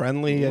think become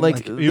friendly and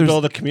like, you there's-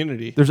 build a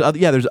community. there's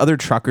other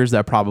truckers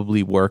that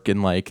probably work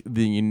in like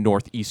the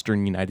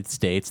northeastern United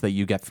States that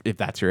you get, if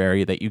that's your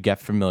area, that you get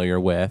familiar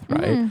with,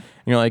 right? And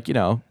you're like,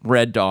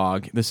 Red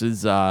Dog. This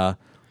is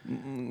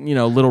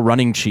Little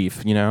Running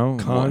Chief.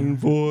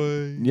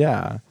 Convoy.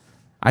 Yeah,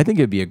 I think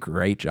it'd be a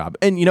great job.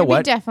 And you know It'd be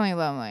what? definitely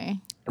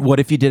lonely. What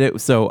if you did it?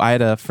 So I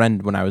had a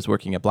friend when I was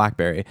working at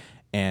BlackBerry,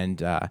 and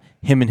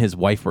him and his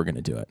wife were going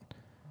to do it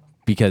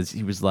because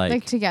he was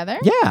Like together?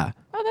 yeah.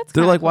 Oh, that's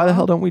They're kinda like, why the cool.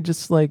 hell don't we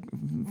just like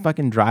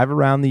fucking drive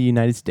around the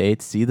United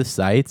States, see the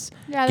sights,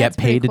 Yeah, get that's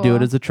pretty paid to do it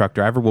cool. as a truck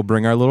driver? We'll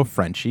bring our little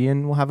Frenchie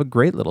and we'll have a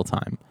great little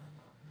time.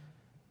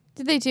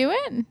 Did they do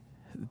it?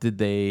 Did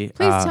they?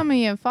 Please tell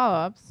me you have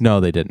follow-ups. No,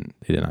 they didn't.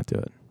 They did not do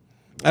it.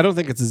 I don't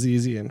think it's as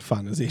easy and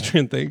fun as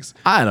Adrian thinks.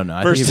 I don't know.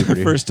 I think it'd be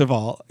pretty- First of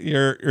all,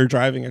 you're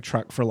driving a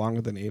truck for longer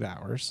than 8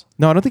 hours.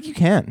 No, I don't think you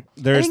can.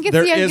 There think it's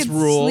is you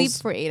could rules.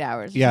 sleep for 8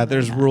 hours. or Yeah, something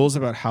there's like that. rules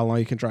about how long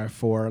you can drive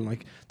for, and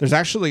like there's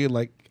actually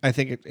like I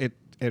think it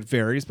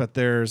varies, but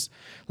there's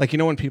like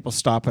when people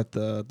stop at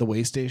the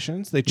weigh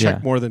stations, they check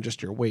Yeah. more than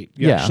just your weight.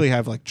 You Yeah. actually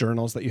have like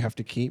journals that you have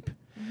to keep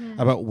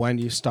about when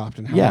you stopped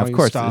and how Yeah, long of you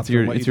course. stopped. It's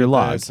your- and what it's you your did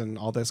log. this and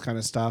all this kind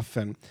of stuff,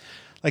 and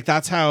like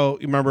that's how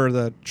you remember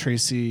the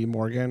Tracy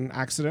Morgan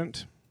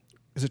accident.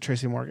 Is it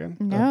Tracy Morgan?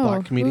 The No,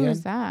 black comedian. who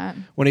is that?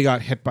 When he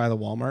got hit by the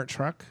Walmart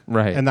truck.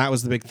 Right. And that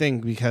was the big thing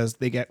because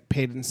they get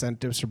paid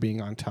incentives for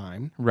being on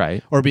time.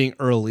 Right. Or being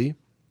early.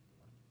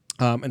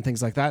 And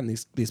things like that. And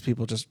these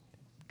people just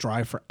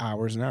drive for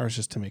hours and hours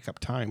just to make up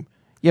time.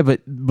 Yeah,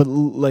 but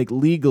like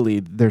legally,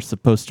 they're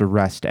supposed to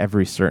rest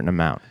every certain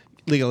amount.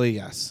 Legally,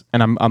 yes.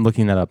 And I'm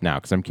looking that up now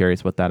because I'm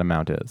curious what that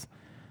amount is.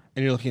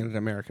 And you're looking at an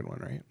American one,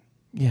 right?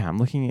 Yeah, I'm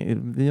looking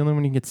at the only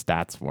one you can get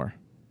stats for.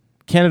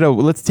 Canada,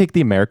 let's take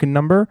the American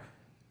number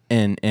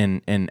and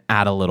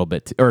add a little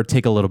bit or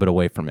take a little bit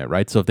away from it,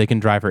 right? So if they can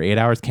drive for 8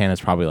 hours,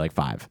 Canada's probably like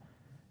 5.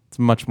 It's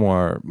much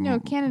more. No,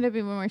 Canada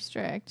be more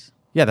strict.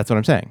 Yeah, that's what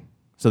I'm saying.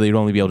 so that you'd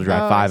only be able to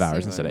drive Oh, 5 I see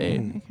hours what instead of you 8.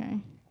 mean. Okay.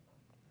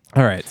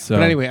 All right. So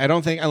But anyway, I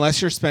don't think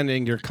unless you're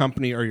spending your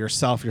company or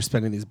yourself, you're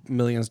spending these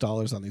millions of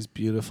dollars on these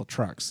beautiful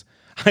trucks.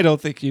 I don't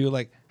think you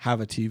like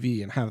have a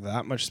TV and have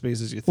that much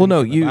space as you think. well,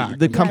 no, in you back.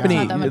 the company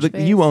not that much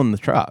space. you own the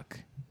truck.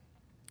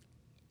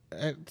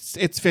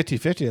 It's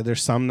 50-50.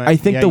 There's some that I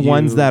think yeah, the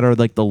ones you- that are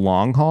like the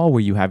long haul where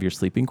you have your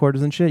sleeping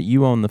quarters and shit,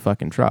 you own the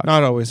fucking truck.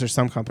 not always. There's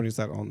some companies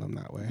that own them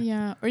that way.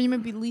 Yeah, or you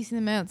might be leasing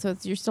them out, so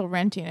you're still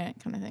renting it,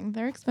 kind of thing.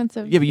 They're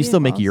expensive. Yeah, but you still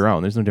make it vehicles. your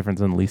own. There's no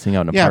difference in leasing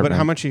out an Yeah, apartment. but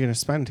how much are you going to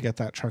spend to get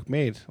that truck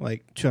made?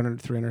 Like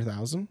 200,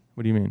 300,000?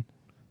 What do you mean?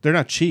 They're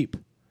not cheap.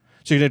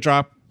 So you're going to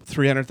drop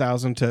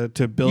 300,000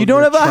 to build. You don't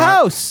your have a truck?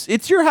 house.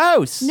 It's your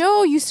house.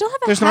 No, you still have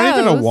a There's house. not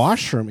even a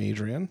washroom,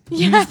 Adrian.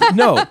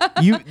 No,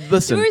 you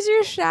listen. Where's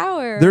your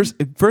shower? There's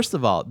first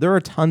of all, there are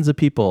tons of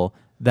people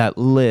that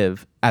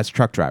live as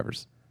truck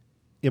drivers.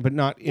 Yeah, but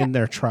not in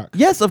their truck.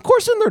 Yes, of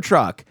course, in their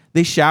truck.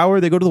 They shower.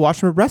 They go to the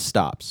washroom at rest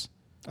stops.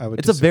 I would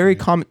It's a very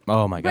disagree. common.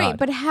 Oh my god. Right,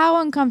 but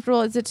how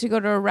uncomfortable is it to go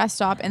to a rest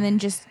stop and then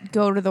just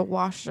go to the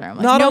washroom?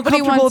 Like, Not nobody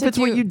uncomfortable wants if it's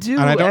to what you do.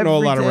 And I don't know a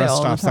every lot of day, rest all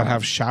the stops that time.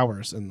 have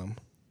showers in them.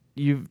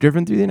 You've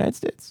driven through the United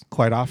States?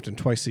 Quite often,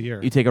 twice a year.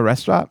 You take a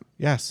rest stop?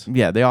 Yes.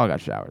 Yeah, they all got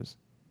showers.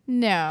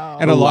 No.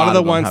 And A a lot lot of the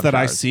of them ones have that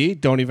I showers. see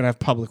don't even have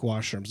public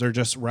washrooms. They're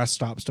just rest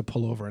stops to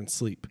pull over and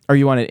sleep. Are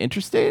you on an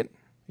interstate?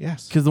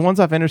 Yes. Because the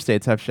ones off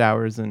interstates have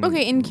showers and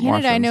Okay, in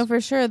Canada, I know washrooms.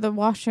 for sure the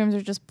washrooms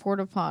are just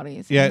porta potties.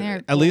 and Yeah,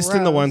 they're at least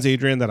in the gross. ones,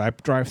 Adrian, that I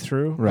drive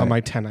through Right. on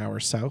my 10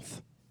 hours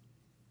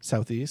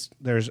southeast,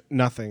 there's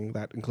nothing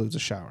that includes a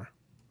shower.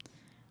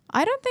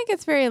 I don't think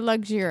it's very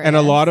luxurious. And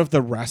a lot of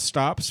the rest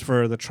stops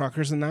for the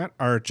truckers and that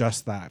are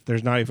just that.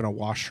 There's not even a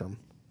washroom.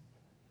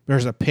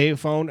 There's a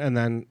payphone and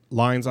then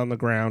lines on the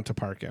ground to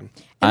park in. And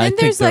I then think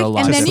there's they're like, a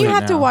lot and then you different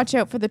have to now. watch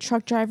out for the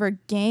truck driver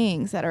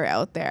gangs that are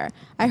out there.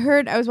 I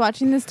was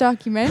watching this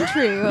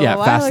documentary a Yeah,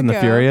 while Fast and the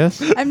ago.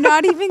 Furious. I'm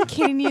not even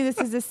kidding you. This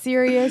is a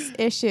serious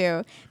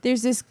issue.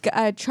 There's this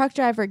truck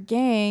driver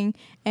gang,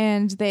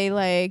 and they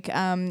like,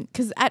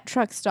 because at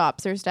truck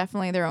stops, there's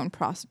definitely their own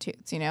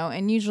prostitutes,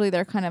 and usually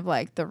they're kind of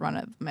like the run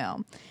of the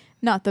mill,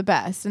 not the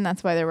best, and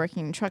that's why they're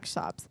working in truck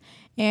stops.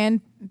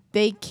 And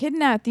they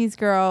kidnap these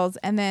girls,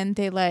 and then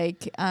they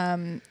like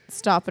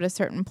stop at a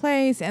certain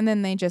place, and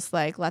then they just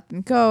like let them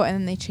go, and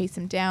then they chase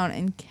them down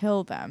and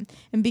kill them.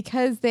 And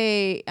because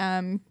they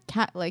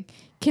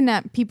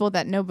kidnap people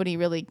that nobody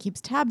really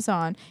keeps tabs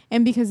on,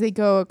 and because they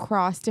go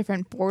across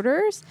different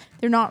borders,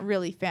 they're not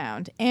really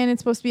found. And it's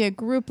supposed to be a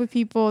group of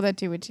people that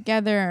do it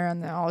together,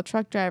 and they're all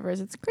truck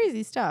drivers. It's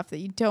crazy stuff that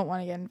you don't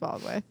want to get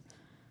involved with.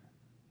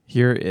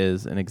 Here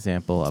is an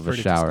example of a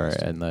pretty shower,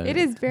 disgusting. and the It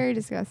is very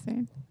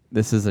disgusting.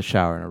 This is a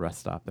shower and a rest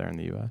stop there in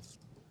the U.S.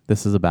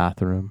 This is a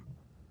bathroom.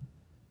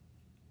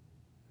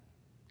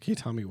 Can you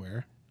tell me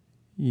where?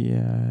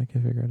 Yeah, I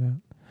can figure it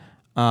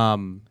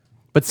out.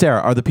 But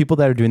Sarah, are the people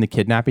that are doing the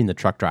kidnapping the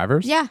truck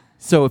drivers? Yeah.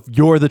 So if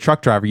you're the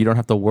truck driver, you don't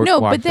have to work. No,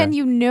 watch but then that.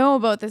 you know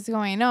about this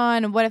going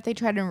on. And what if they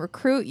try to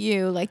recruit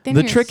you? Like then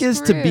The you're trick is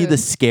to be the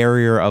screwed.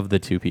 scarier of the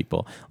two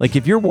people. Like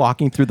if you're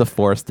walking through the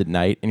forest at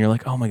night and you're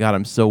like, oh my God,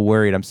 I'm so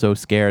worried. I'm so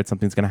scared.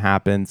 Something's going to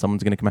happen.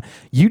 Someone's going to come out.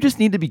 You just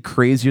need to be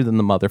crazier than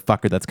the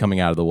motherfucker that's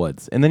coming out of the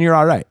woods. And then you're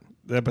all right.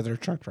 Yeah, but they're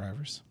truck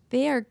drivers.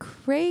 They are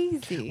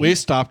crazy. We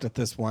stopped at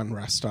this one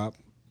rest stop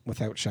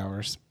without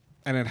showers.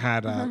 And it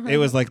had, it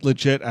was like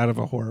legit out of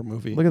a horror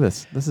movie. Look at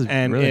this. This is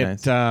And really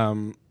it,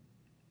 nice.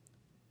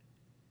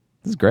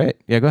 This is great.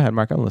 Yeah, go ahead,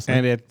 Mark. I'm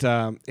listening.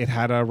 and it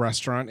had a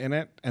restaurant in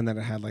it, and then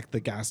it had like the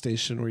gas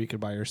station where you could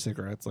buy your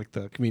cigarettes, like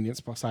the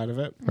convenience side of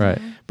it. Right.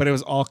 But it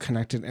was all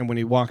connected, and when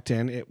you walked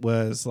in, it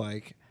was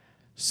like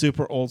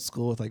super old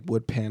school with like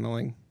wood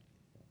paneling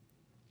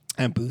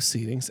and booth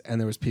seatings, and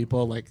there was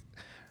people like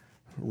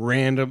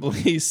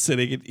randomly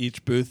sitting in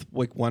each booth,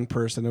 like one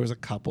person. There was a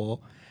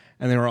couple.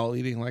 And they were all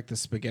eating like the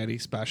spaghetti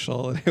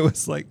special, and it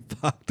was like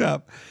fucked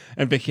up.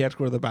 And Vicky had to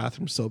go to the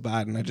bathroom so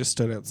bad, and I just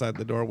stood outside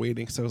the door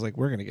waiting. So I was like,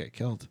 "We're gonna get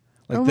killed."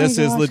 Like Oh my this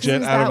is gosh,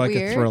 legit is out of that like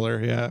weird? a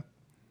thriller. Yeah,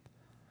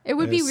 it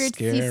would it be was weird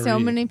to see so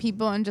scary. many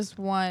people and just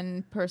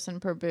one person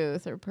per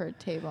booth or per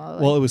table. Like,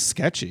 well, it was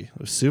sketchy.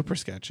 It was super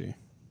sketchy.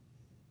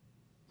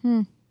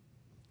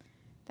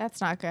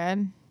 that's not good.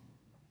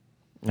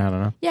 I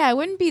don't know. Yeah, it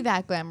wouldn't be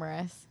that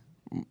glamorous.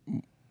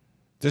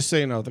 Just so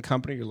you know, the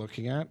company you're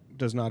looking at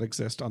does not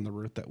exist on the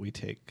route that we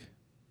take.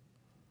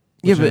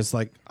 Yeah, Which but is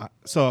like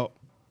so.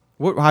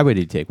 what highway do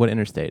you take? What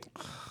interstate?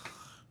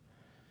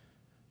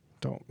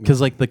 Don't Because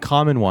like the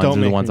common ones Don't are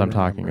the make ones me I'm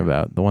talking remember.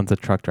 about. The ones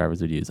that truck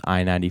drivers would use.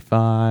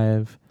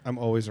 I-95. I'm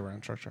always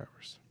around truck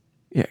drivers.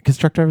 Yeah, because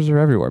truck drivers are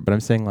everywhere. But I'm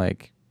saying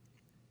like,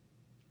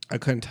 I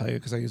couldn't tell you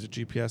because I use a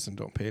GPS and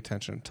don't pay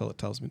attention until it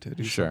tells me to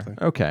do something.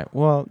 Okay.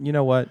 Well, you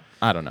know what?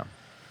 I don't know.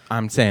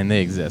 I'm saying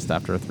they exist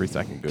after a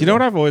 3-second Google. You know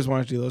what I've always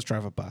wanted to do? Those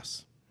drive a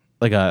bus.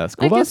 Like a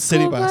school Like a bus?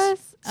 City school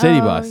bus. City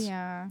oh, bus.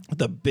 Yeah. With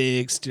the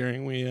big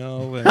steering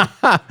wheel.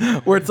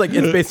 And Where it's like,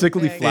 it's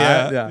basically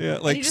flat. yeah, Yeah.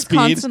 like you just Speed.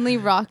 constantly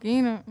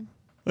rocking.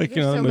 Like, you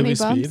There's know, so the many movie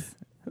bumps. Speed.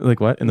 Like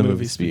what? In the Movie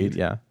movie Speed. Speed.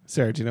 Yeah.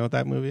 Sarah, do you know what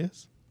that movie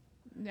is?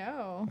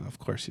 No. Of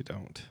course you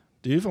don't.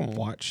 Do you even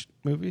watch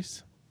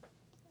movies?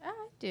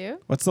 do.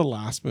 What's the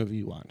last movie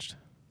you watched?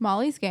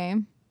 Molly's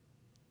Game.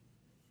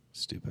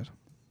 Stupid.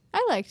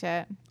 I liked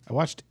it. I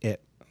watched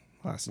It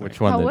last night. Which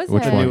one? How was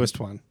Which it? The one? newest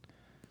one.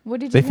 What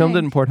did you They think? filmed it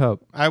in Port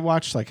Hope. I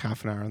watched like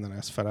half an hour and then I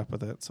was fed up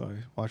with it, so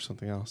I watched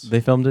something else.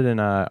 They filmed it in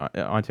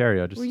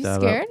Ontario, just Were you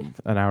about scared?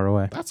 an hour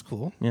away. That's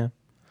cool. Yeah.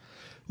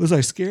 Was I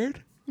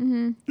scared?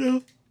 Mm-hmm. No.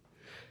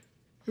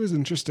 It was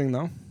interesting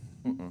though.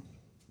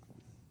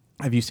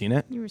 Have you seen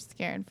it? You were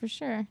scared for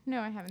sure.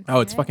 No, I haven't. Oh,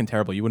 seen it's it. fucking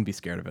terrible. You wouldn't be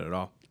scared of it at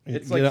all.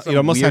 It's you, like you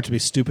almost weird- have to be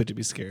stupid to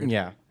be scared.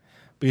 Yeah.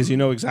 Because you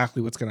know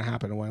exactly what's going to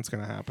happen and when it's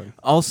going to happen.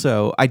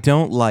 Also, I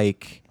don't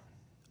like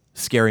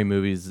scary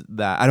movies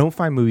I don't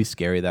find movies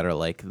scary that are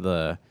like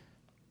the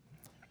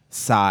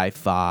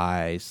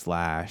sci-fi /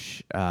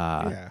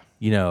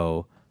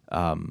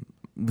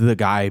 the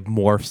guy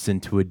morphs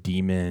into a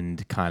demon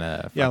kind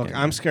of. Yeah, look,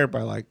 I'm scared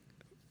by like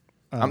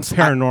I'm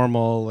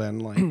paranormal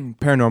and like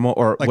paranormal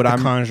or like what The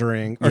I'm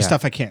Conjuring or Yeah.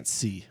 stuff I can't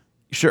see.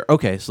 Sure.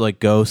 Okay. So like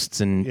ghosts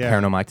and Yeah.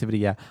 paranormal activity.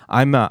 Yeah.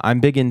 I'm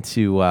big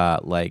into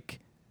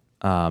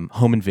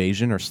home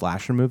invasion or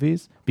slasher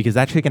movies because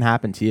that shit can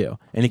happen to you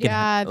and it Yeah,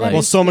 can. that Like,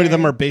 Well, so many of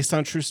them are based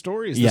on true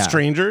stories. Yeah. The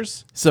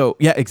Strangers. So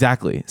yeah,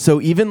 exactly.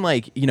 So even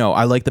like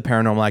I like the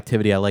paranormal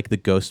activity. I like the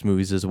ghost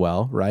movies as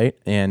well, right?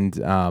 And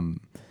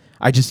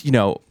I just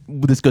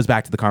this goes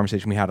back to the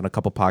conversation we had on a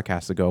couple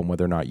podcasts ago on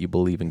whether or not you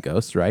believe in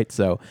ghosts, right?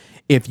 So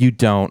if you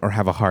don't or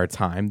have a hard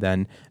time,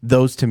 then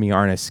those to me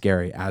aren't as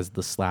scary as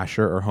the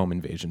slasher or home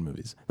invasion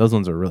movies. Those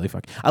ones are really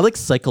fucking. I like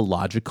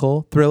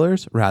psychological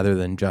thrillers rather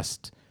than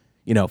just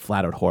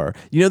flat out horror.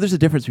 There's a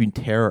difference between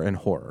terror and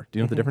horror. Do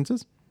you know what the difference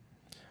is?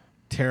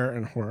 Terror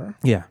and horror.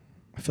 Yeah.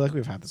 I feel like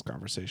we've had this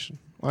conversation.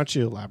 Why don't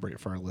you elaborate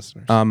for our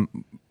listeners?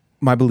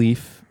 My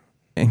belief,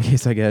 in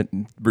case I get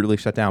brutally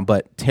shut down,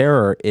 but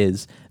terror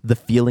is the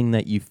feeling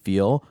that you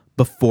feel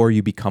before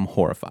you become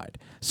horrified.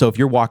 So if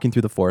you're walking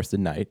through the forest at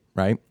night,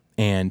 right,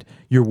 and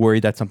you're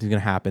worried that something's going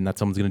to happen, that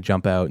someone's going to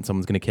jump out and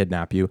someone's going to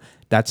kidnap you,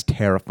 that's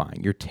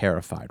terrifying. You're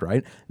terrified,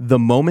 right? The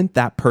moment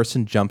that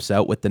person jumps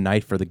out with the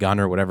knife or the gun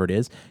or whatever it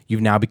is,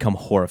 you've now become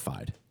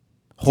horrified.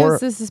 So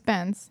it's the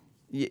suspense.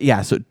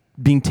 Yeah, so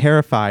being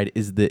terrified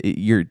is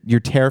you're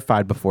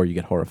terrified before you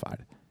get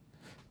horrified.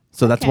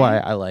 So that's why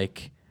I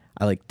like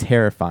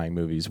terrifying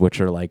movies,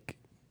 which are like,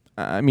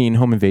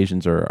 home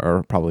invasions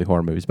are probably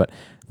horror movies, but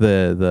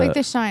the Like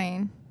The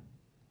Shining.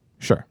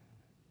 Sure.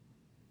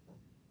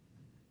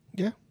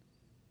 Yeah.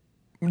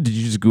 Did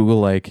you just Google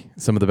like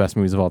some of the best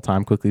movies of all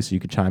time quickly so you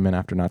could chime in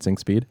after not saying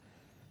Speed?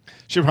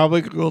 She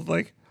probably Googled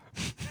like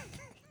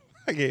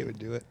I can't even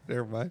do it.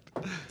 Never mind.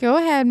 Go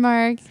ahead,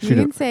 Mark. You Shoot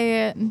can it.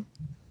 say it.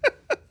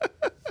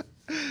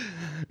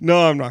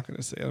 No, I'm not going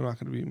to say it. I'm not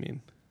going to be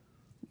mean.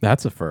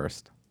 That's a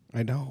first.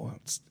 I know.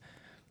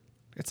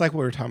 It's like what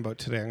we were talking about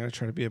today. I'm going to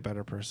try to be a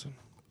better person.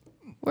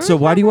 So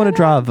why do you want to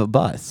drive a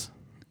bus?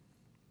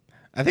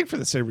 I think for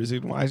the same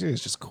reason why I think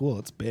it's just cool.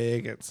 It's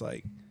big. It's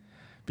like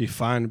be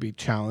fun, be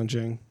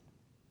challenging.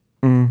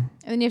 And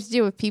then you have to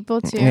deal with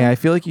people too. Yeah, I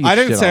feel like you. I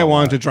didn't shit say I all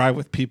wanted that. to drive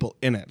with people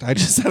in it. I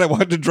just said I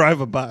wanted to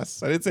drive a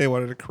bus. I didn't say I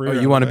wanted a career. Oh,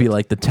 out you want to of be it.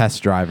 like the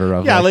test driver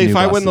of Yeah, like if new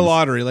I win the buses.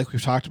 lottery, like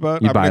we've talked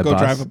about, You I'm buy going to a go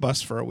bus. drive a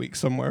bus for a week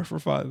somewhere for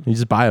fun. You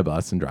just buy a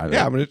bus and drive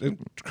Yeah, it. I'm going to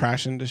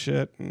crash into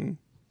shit and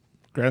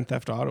Grand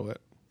Theft Auto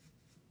it.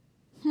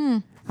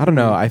 I don't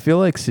know. I feel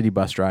like city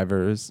bus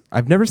drivers.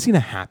 I've never seen a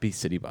happy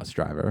city bus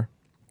driver.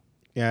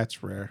 Yeah,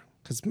 it's rare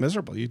because it's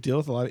miserable. You deal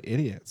with a lot of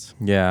idiots.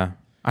 Yeah,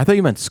 I thought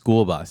you meant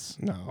school bus.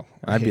 No,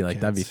 I'd be hate like,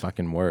 that'd be kids.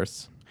 fucking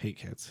worse. Hate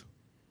kids.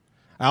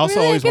 I also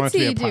Really? I always could wanted to see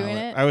be a you doing pilot.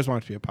 it. I always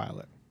wanted to be a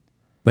pilot.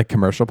 Like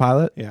commercial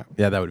pilot. Yeah.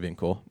 Yeah, that would have been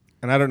cool.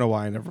 And I don't know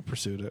why I never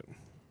pursued it.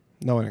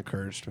 No one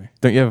encouraged me.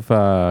 Don't you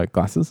have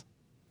glasses?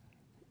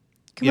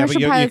 Yeah, but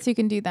Commercial you- pilots, you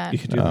can do that. You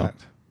can do Oh. that.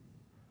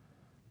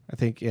 I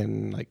think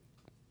in like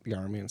the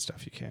army and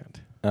stuff, you can't.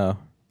 Oh.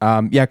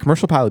 Yeah,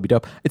 commercial pilot would be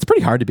dope. It's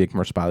pretty hard to be a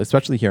commercial pilot,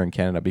 especially here in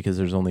Canada because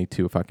there's only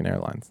 2 fucking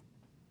airlines.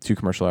 2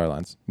 commercial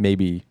airlines.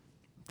 Maybe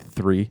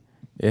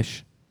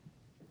 3-ish.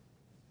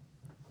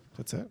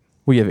 That's it.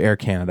 We have Air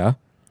Canada,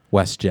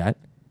 WestJet,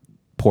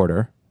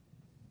 Porter.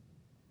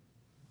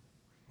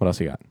 What else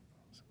you got?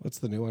 What's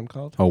the new one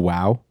called? Oh,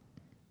 wow.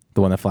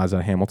 The one that flies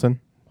out of Hamilton?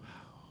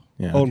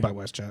 Yeah. Owned by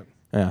WestJet.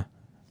 Yeah.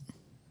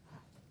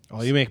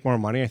 Well, you make more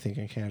money, I think,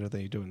 in Canada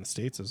than you do in the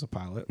States as a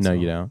pilot. No, so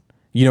you don't.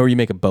 You know where you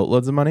make a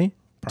boatloads of money?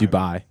 Private.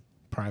 Dubai.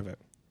 Private.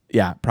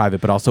 Yeah,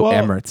 private, but also Well,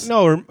 Emirates.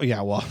 No,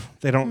 well,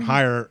 they don't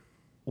hire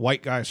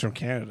white guys from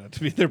Canada to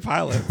be their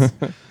pilots.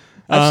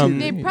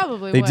 They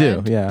probably They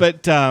would. do, yeah.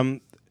 But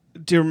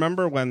do you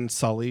remember when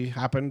Sully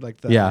happened? Like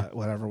the Yeah.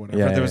 whatever.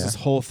 Yeah, there was yeah. this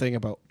whole thing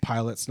about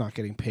pilots not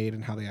getting paid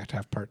and how they have to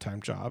have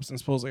part-time jobs. And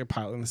supposedly a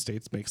pilot in the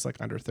States makes like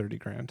under 30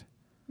 grand.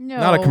 No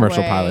Not a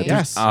commercial way. pilot.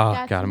 Yes. Oh,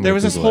 That's God. I'm There gonna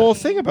was this Google whole it.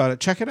 thing about it.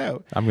 Check it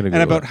out. I'm going to And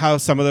Google about it. how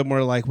some of them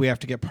were like, we have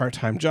to get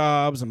part-time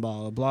jobs and blah,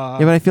 blah, blah.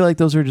 Yeah, but I feel like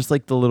those are just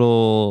like the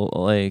little,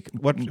 like,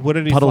 what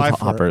did he puddle fly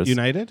hoppers. for?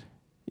 United?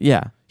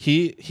 Yeah.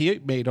 He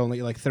made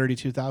only like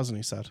 32,000,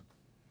 he said.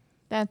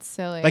 That's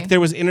silly. Like there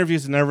was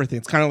interviews and everything.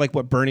 It's kind of like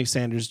what Bernie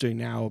Sanders is doing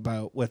now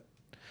about with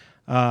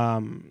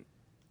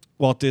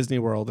Walt Disney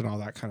World and all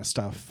that kind of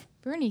stuff.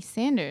 Bernie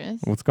Sanders.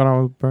 What's going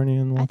on with Bernie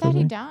and Walt I thought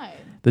he Disney? died.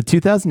 The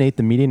 2008,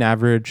 the median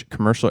average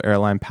commercial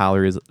airline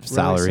salary is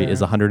Sarah?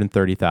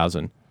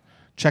 $130,000.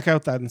 Check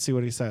out that and see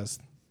what he says.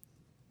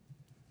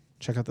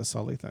 Check out the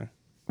Sully thing.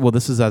 Well,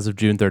 this is as of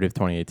June 30th,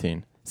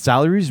 2018.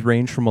 Salaries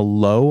range from a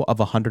low of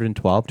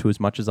 112 to as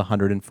much as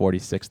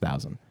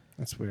 146,000.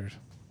 That's weird.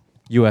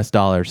 U.S.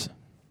 dollars,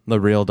 the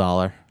real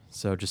dollar.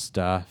 So just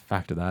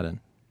factor that in.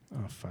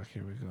 Oh fuck!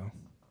 Here we go.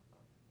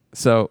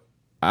 So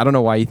I don't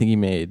know why you think he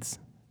made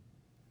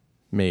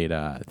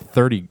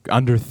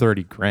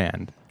 30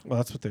 grand. Well,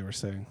 that's what they were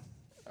saying.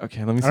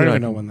 Okay, let me see. I don't what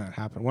even know can- when that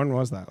happened. When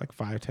was that? Like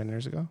 5-10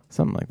 years ago?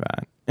 Something like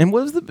that. And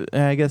what was the?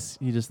 I guess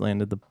he just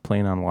landed the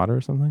plane on water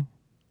or something.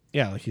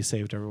 Yeah, like he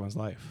saved everyone's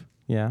life.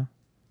 Yeah,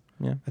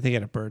 yeah. I think he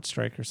had a bird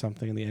strike or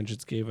something, and the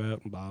engines gave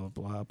out, and blah blah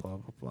blah blah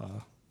blah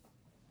blah.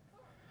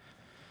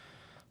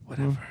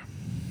 Whatever.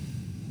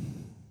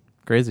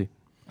 Crazy.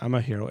 I'm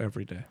a hero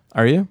every day.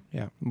 Are you?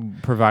 Yeah.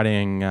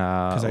 Providing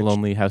 'Cause I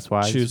lonely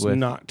housewives choose with.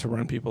 not to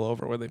run people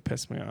over when they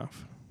piss me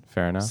off.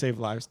 Fair enough. Save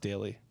lives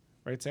daily.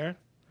 Right, Sarah?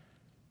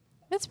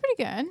 That's pretty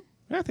good.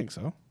 Yeah, I think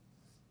so.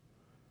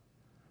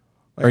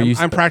 Are you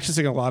I'm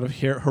practicing a lot of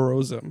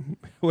heroism,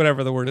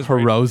 whatever the word is.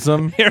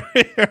 Heroism?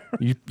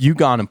 You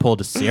gone and pulled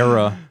a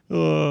Sarah.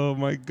 Oh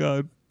my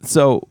god.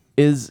 So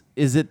is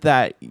it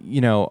that,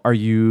 are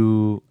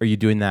you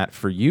doing that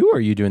for you, or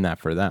are you doing that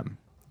for them?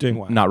 Doing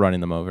what? Not running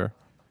them over.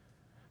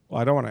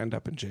 Well, I don't want to end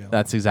up in jail.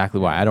 That's exactly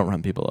why I don't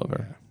run people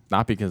over. Yeah.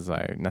 Not because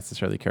I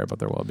necessarily care about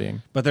their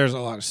well-being. But there's a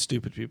lot of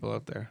stupid people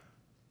out there.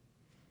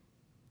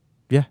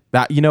 Yeah.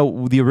 That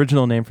the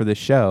original name for this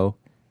show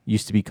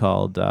used to be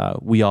called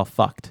We All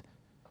Fucked.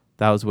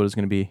 That was what it was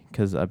going to be,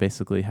 because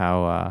basically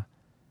how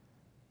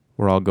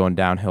we're all going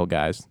downhill,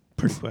 guys.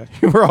 Pretty quick.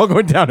 We're all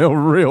going downhill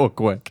real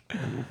quick.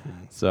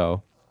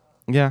 So,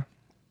 yeah.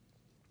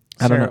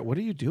 I don't Sarah, know. what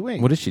are you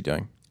doing? What is she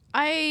doing?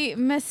 I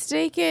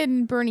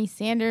mistaken Bernie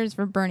Sanders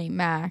for Bernie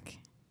Mac.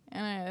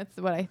 And that's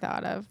what I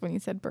thought of when you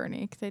said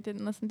Bernie, because I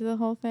didn't listen to the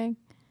whole thing.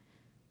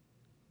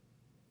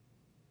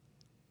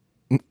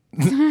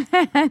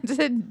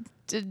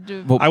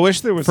 Well, I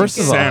wish there was first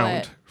a of all-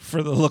 sound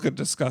for the look of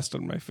disgust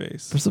on my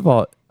face. First of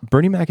all,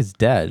 Bernie Mac is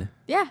dead.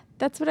 Yeah,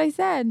 that's what I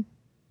said.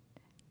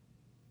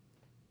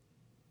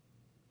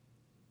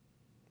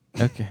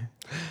 Okay.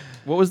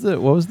 What was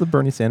the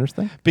Bernie Sanders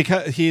thing?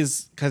 Because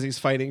he's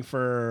fighting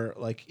for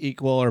like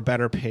equal or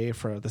better pay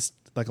for this,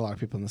 like a lot of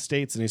people in the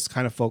States, and he's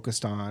kind of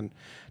focused on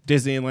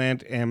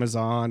Disneyland,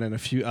 Amazon, and a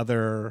few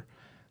other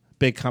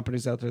big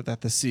companies out there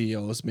that the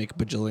CEOs make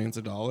bajillions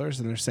of dollars,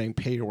 and they're saying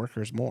pay your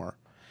workers more.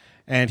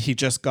 And he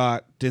just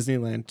got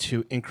Disneyland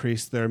to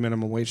increase their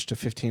minimum wage to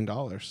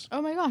 $15.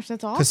 Oh my gosh,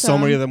 that's awesome. Because so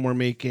many of them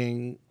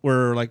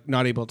were like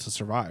not able to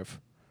survive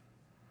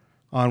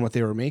on what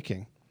they were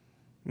making.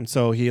 And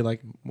so he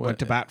went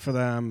to bat for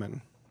them,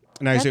 and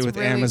now he's That's with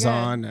really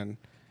Amazon, and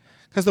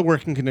because the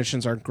working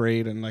conditions aren't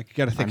great, and like you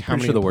got to think I'm how pretty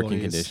many sure the employees- working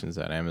conditions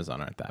at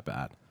Amazon aren't that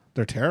bad.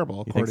 They're terrible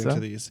You think according so? to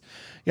these.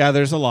 Yeah,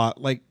 there's a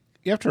lot. Like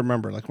you have to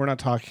remember, like we're not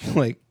talking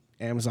like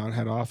Amazon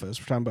head office.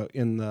 We're talking about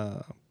in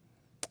the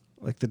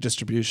the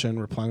distribution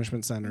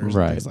replenishment centers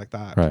and things like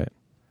that. Right.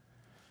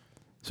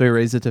 So he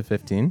raised it to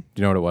 15. Do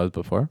you know what it was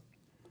before?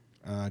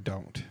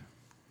 Don't.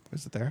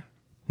 Is it there?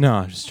 No,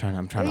 I'm just trying.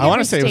 I'm trying. I want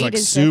to say it was state like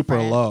is super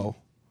different. low.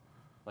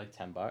 Like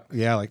 $10.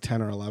 Yeah, like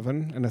 10 or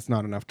 11, and it's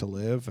not enough to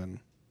live. And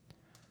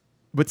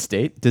What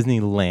state?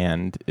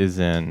 Disneyland is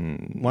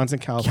in. One's in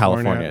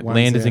California, one's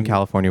Land is in in-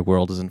 California.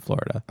 World is in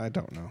Florida. I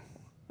don't know.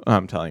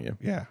 I'm telling you.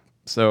 Yeah.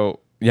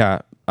 So yeah,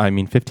 I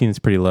mean, 15 is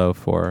pretty low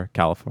for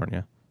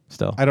California.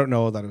 Still, I don't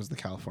know that it was the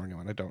California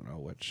one. I don't know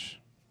which.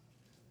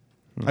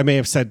 I may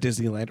have said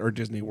Disneyland or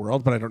Disney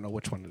World, but I don't know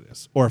which one it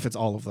is. Or if it's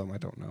all of them, I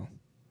don't know.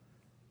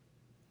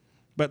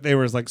 But there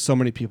was like so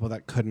many people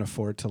that couldn't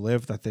afford to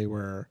live that they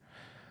were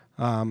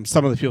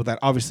some of the people that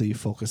obviously you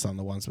focus on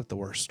the ones with the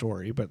worst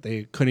story, but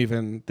they couldn't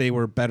even, they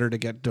were better to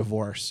get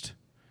divorced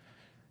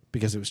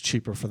because it was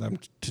cheaper for them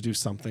to do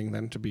something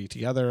than to be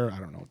together. I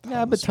don't know. What the yeah,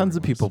 hell the but tons story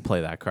of was. people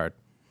play that card.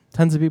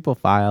 Tons of people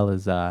file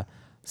as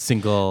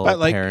single But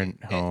like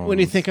parent homes. when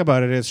you think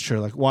about it, it's true.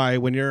 Like why,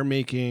 when you're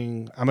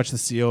making how much the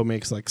CEO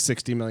makes, like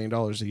 $60 million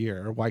a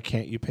year, why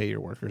can't you pay your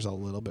workers a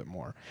little bit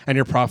more? And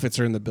your profits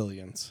are in the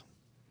billions.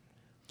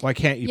 Why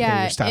can't you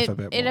pay your staff a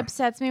bit more? It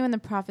upsets me when the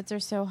profits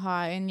are so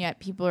high and yet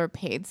people are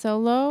paid so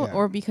low, Yeah.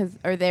 or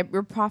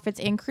your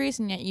profits increase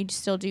and yet you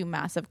still do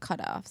massive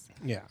cutoffs.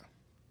 Yeah.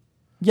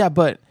 Yeah,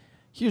 but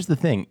here's the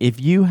thing. If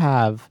you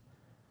have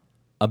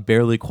a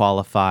barely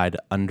qualified,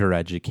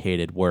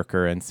 undereducated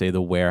worker and say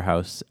the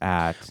warehouse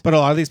at... But a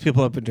lot of these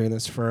people have been doing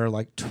this for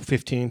like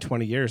 15,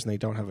 20 years and they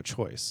don't have a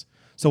choice.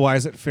 So why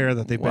is it fair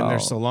that they've been there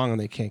so long and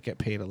they can't get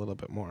paid a little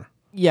bit more?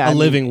 Yeah,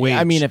 living wage.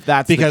 I mean, if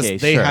that's the because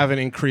case, they sure. haven't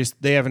increased,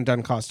 they haven't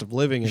done cost of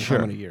living in Sure.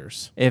 how many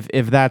years? If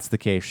that's the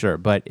case, sure.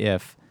 But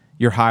if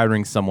you're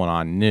hiring someone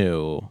on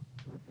new,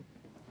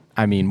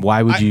 I mean,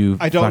 why would you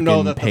I don't know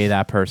fucking that pay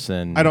that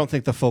person? I don't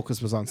think the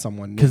focus was on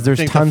someone new. Because I there's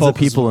think the tons of focus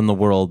people in the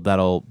world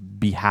that'll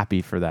be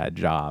happy for that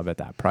job at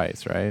that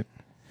price, right?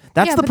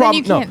 That's Yeah, the but then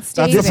problem. you No, can't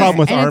stay That's the there. problem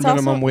with And our it's also-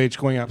 minimum wage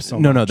going up so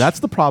no, much. that's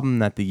the problem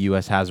that the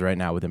U.S. has right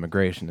now with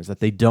immigration is that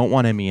they don't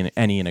want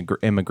any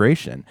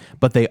immigration,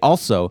 but they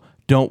also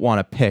don't want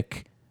to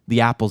pick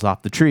the apples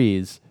off the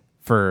trees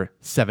for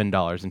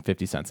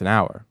 $7.50 an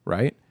hour,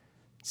 right?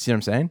 See what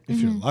I'm saying? If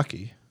you're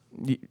lucky.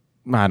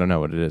 I don't know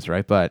what it is,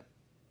 right? But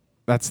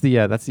that's the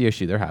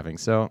issue they're having.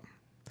 So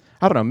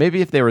I don't know.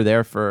 Maybe if they were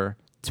there for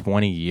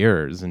 20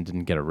 years and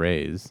didn't get a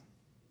raise.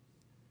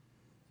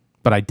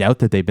 But I doubt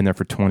that they've been there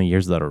for 20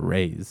 years without a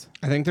raise.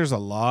 I think there's a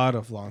lot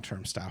of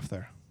long-term staff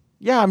there.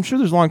 Yeah, I'm sure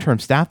there's long-term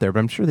staff there, but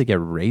I'm sure they get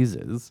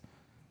raises.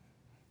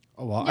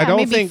 Oh, well, Yeah, I don't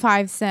maybe think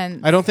 5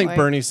 cents. I don't think like-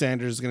 Bernie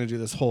Sanders is going to do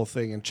this whole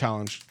thing and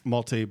challenge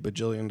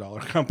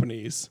multi-bajillion-dollar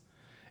companies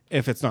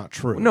if it's not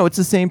true. No, it's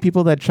the same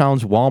people that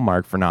challenge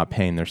Walmart for not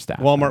paying their staff.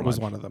 Walmart that was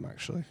much. one of them,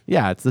 actually.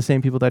 Yeah, it's the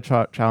same people that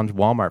challenge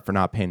Walmart for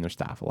not paying their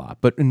staff a lot.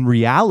 But in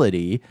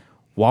reality,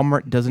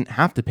 Walmart doesn't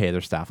have to pay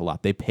their staff a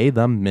lot. They pay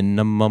them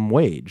minimum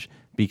wage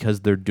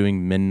because they're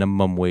doing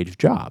minimum wage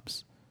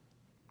jobs.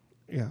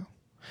 Yeah.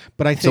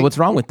 But I think... So what's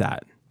wrong with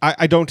that?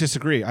 I don't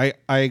disagree. I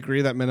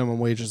agree that minimum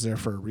wage is there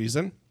for a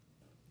reason.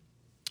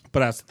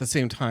 But at the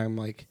same time,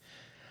 like,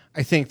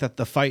 I think that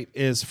the fight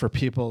is for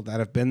people that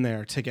have been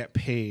there to get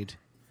paid,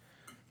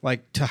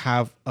 like, to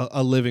have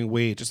a living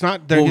wage. It's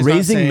not... Well, he's not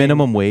raising saying-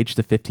 minimum wage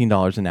to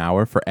 $15 an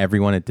hour for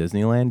everyone at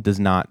Disneyland does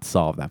not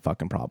solve that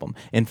fucking problem.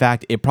 In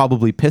fact, it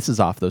probably pisses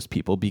off those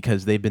people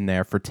because they've been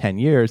there for 10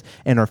 years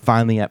and are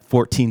finally at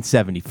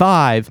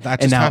 $14.75, That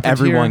and just now happened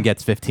everyone here.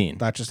 gets 15.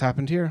 That just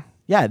happened here.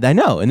 Yeah, I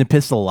know, and it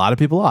pissed a lot of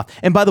people off.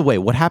 And by the way,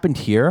 what happened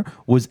here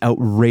was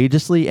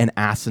outrageously and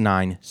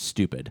asinine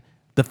stupid.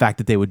 The fact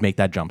that they would make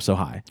that jump so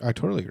high. I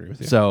totally agree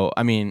with you. So,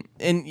 I mean,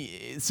 and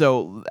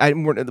so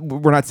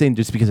we're not saying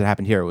just because it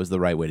happened here it was the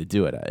right way to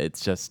do it.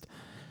 It's just,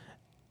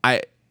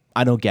 I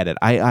don't get it.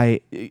 I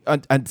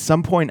at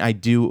some point I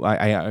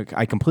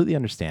completely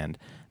understand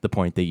the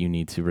point that you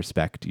need to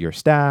respect your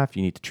staff.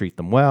 You need to treat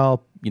them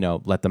well. You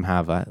know, let them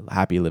have a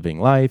happy living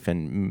life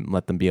and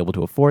let them be able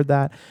to afford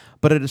that.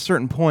 But at a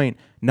certain point,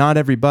 not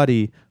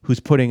everybody who's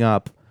putting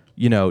up,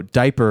 you know,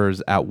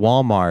 diapers at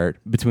Walmart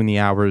between the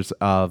hours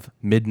of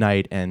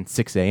midnight and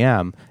 6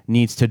 a.m.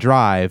 needs to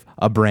drive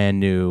a brand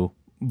new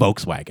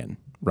Volkswagen,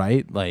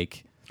 right?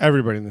 Like,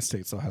 everybody in the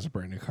States still has a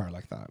brand new car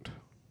like that.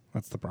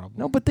 That's the problem.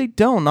 no, but they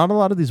don't. Not a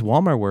lot of these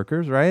Walmart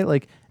workers, right?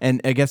 Like,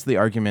 and I guess the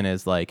argument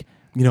is like,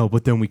 you know,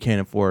 but then we can't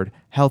afford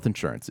health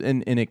insurance.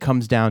 And it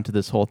comes down to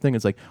this whole thing.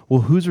 It's like,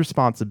 well, whose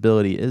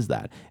responsibility is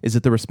that? Is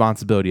it the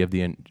responsibility of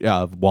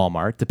of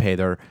Walmart to pay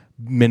their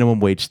minimum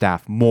wage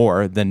staff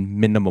more than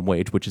minimum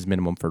wage, which is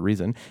minimum for a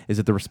reason? Is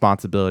it the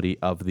responsibility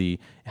of the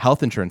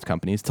health insurance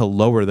companies to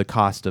lower the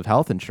cost of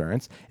health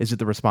insurance? Is it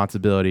the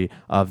responsibility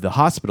of the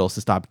hospitals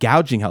to stop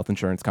gouging health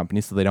insurance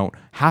companies so they don't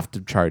have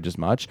to charge as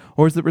much?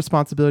 Or is it the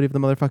responsibility of the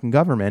motherfucking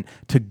government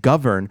to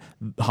govern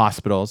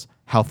hospitals,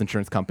 health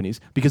insurance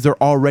companies, because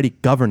they're already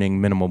governing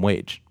minimum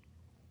wage?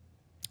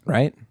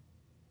 Right?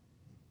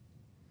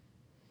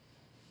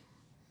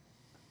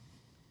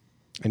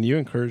 And you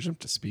encouraged him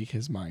to speak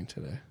his mind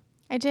today.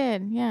 I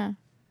did, yeah.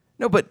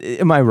 No, but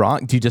am I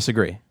wrong? Do you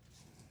disagree?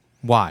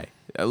 Why?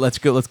 Let's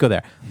go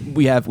there.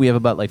 We have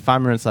about like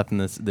 5 minutes left in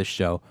this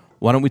show.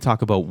 Why don't we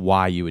talk about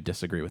why you would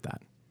disagree with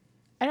that?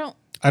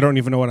 I don't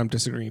even know what I'm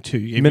disagreeing to.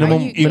 You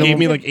Minimum- gave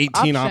me like Options.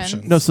 18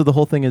 options. No, so the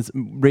whole thing is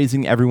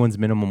raising everyone's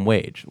minimum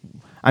wage.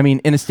 I mean,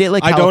 in a state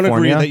like I California, don't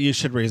agree that you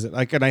should raise it.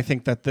 Like, and I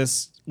think that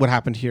what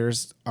happened here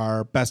is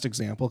our best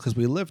example because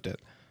we lived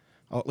it.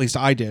 At least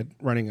I did,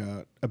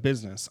 running a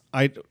business.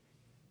 I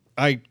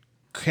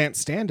can't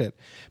stand it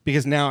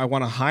because now I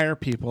want to hire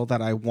people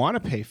that I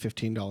want to pay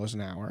 $15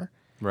 an hour.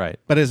 right?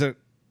 But is it?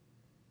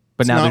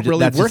 But it's now not really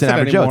that's worth just an it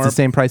average Joe. anymore. It's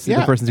the same price that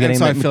the person's And getting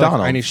so at I feel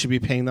McDonald's. like I should be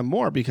paying them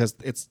more because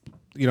it's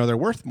they're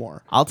worth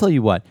more. I'll tell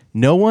you what.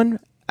 No one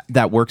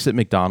that works at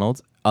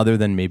McDonald's, other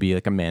than maybe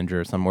like a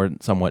manager or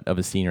somewhat of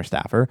a senior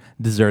staffer,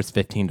 deserves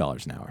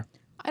 $15 an hour.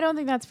 I don't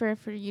think that's fair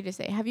for you to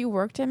say. Have you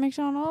worked at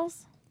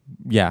McDonald's?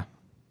 Yeah.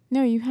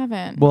 No, you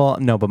haven't. Well,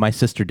 no, but my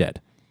sister did.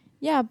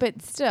 Yeah,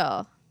 but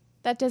still,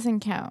 that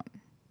doesn't count.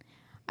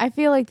 I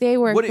feel like they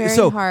work very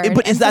hard.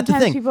 But is and that the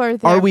sometimes thing? People are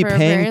there Are we for a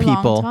paying very long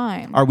people?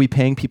 time. Are we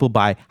paying people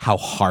by how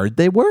hard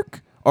they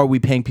work? Or are we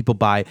paying people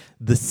by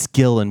the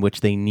skill in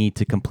which they need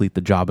to complete the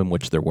job in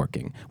which they're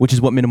working? Which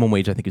is what minimum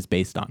wage, I think, is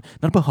based on.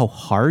 Not about how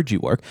hard you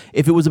work.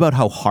 If it was about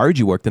how hard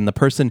you work, then the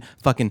person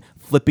fucking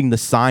flipping the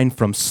sign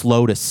from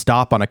slow to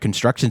stop on a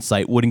construction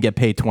site wouldn't get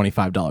paid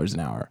 $25 an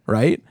hour,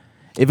 right?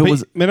 If it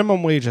was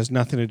minimum wage has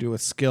nothing to do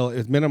with skill.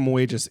 Minimum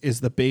wage is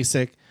the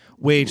basic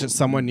wage that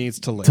someone needs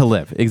to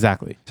live.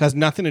 Exactly. It has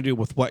nothing to do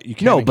with what you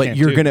can. and but can't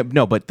you're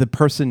do. but the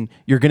person,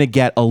 you're gonna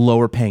get a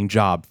lower paying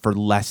job for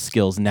less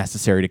skills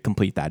necessary to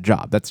complete that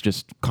job. That's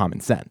just common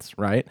sense,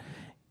 right?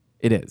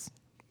 It is.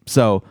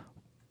 So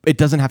it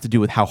doesn't have to do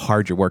with how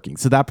hard you're working.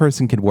 So that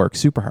person can work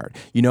super hard.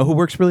 You know who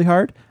works really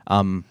hard?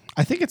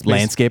 I think it's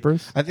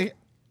landscapers. I think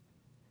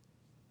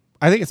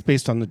it's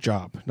based on the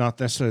job, not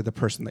necessarily the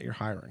person that you're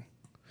hiring.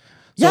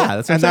 So, Yeah,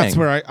 that's what I'm that's saying.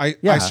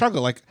 where I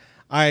struggle. Like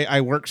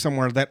I work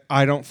somewhere that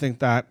I don't think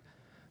that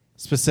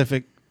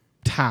specific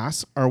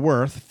tasks are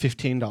worth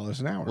 $15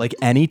 an hour. Like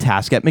any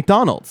task at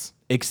McDonald's,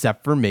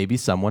 except for maybe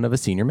someone of a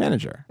senior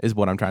manager, is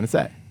what I'm trying to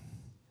say.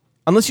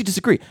 Unless you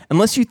disagree.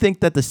 Unless you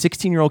think that the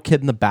 16-year-old kid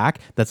in the back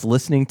that's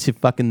listening to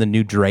fucking the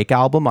new Drake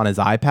album on his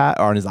iPad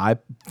or on his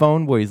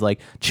iPhone, where he's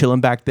like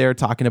chilling back there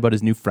talking about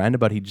his new friend,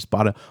 about he just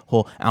bought a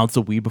whole ounce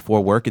of weed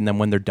before work, and then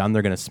when they're done,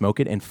 they're going to smoke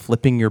it, and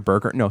flipping your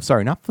burger. No,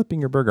 sorry, not flipping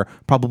your burger.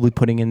 Probably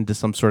putting it into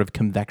some sort of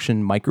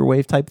convection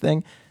microwave type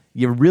thing.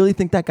 You really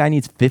think that guy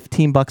needs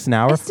 $15 an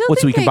hour? still What,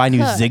 so he think can buy they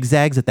new could.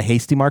 zigzags at the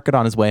Hasty Market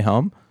on his way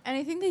home? And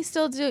I think they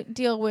still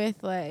deal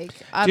with like.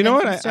 Do you know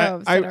what? I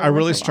I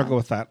really struggle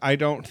with that. I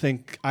don't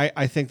think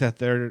I think that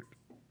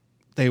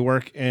they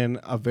work in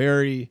a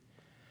very.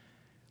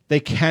 They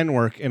can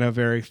work in a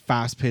very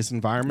fast-paced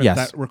environment Yes.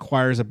 that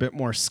requires a bit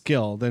more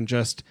skill than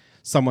just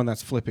someone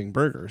that's flipping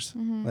burgers.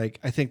 Mm-hmm. Like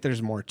I think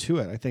there's more to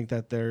it. I think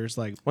that there's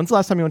like. When's the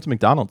last time you went to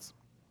McDonald's?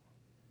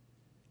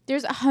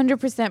 There's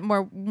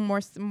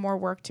 100% more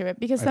work to it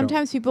because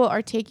sometimes people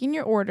are taking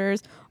your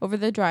orders over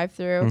the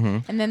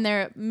drive-through and then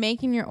they're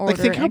making your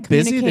order think how and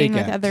busy they communicating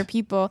with get. other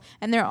people,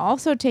 and they're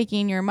also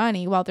taking your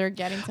money while they're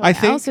getting someone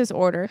else's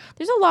order.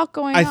 There's a lot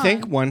going on. I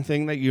think one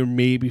thing that you're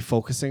maybe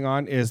focusing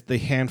on is the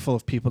handful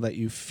of people that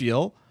you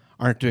feel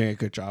aren't doing a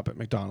good job at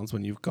McDonald's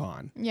when you've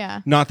gone. Yeah.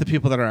 Not the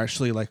people that are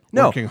actually like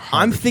No, working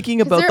hard. I'm thinking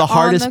 'Cause about they're the on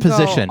hardest the go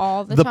position.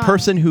 all the time.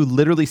 person who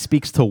literally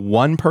speaks to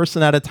one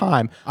person at a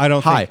time. I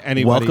don't Hi, think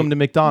anybody- welcome to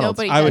McDonald's.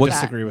 Nobody I would does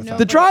that. disagree with that.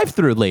 The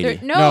drive-through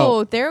lady.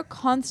 They're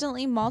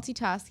constantly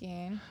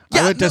multitasking.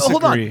 I would disagree.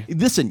 Hold on.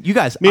 Listen, you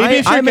guys. Maybe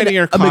if you're I'm getting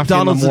your a coffee in the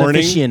McDonald's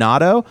morning-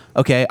 aficionado.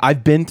 Okay,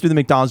 I've been through the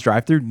McDonald's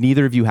drive-through.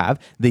 Neither of you have.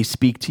 They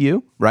speak to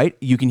you, right?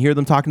 You can hear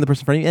them talking to the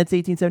person in front of you. It's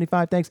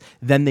 $18.75. Thanks.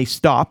 Then they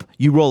stop.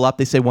 You roll up.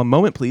 They say, "1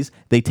 moment, please."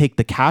 They take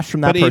the cash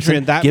from that But person.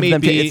 Adrian, that give may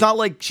them. be- It's not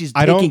like she's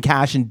I don't- taking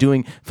cash and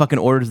doing fucking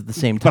orders at the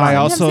same But time.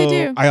 I Sometimes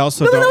they do.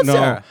 also No, don't know.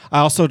 Sarah. I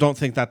also don't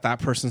think that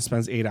person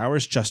spends 8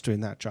 hours just doing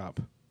that job.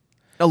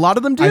 A lot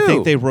of them do. I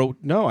think they wrote.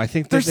 No, I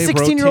think There's they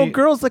 16-year-old rotate-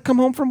 girls that come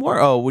home from work.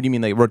 Oh, what do you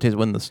mean they rotate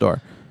within the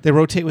store? They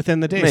rotate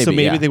within the day. So Maybe,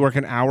 maybe yeah. they work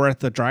an hour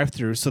at the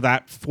drive-through. So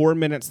that 4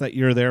 minutes that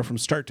you're there from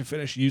start to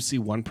finish, you see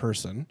one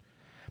person.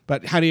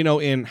 But how do you know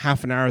in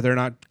half an hour they're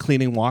not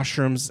cleaning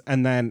washrooms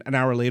and then an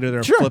hour later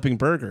they're Sure. flipping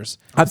burgers?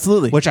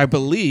 Absolutely. Which I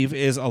believe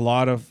is a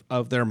lot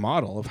of their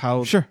model of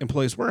how Sure.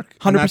 employees work.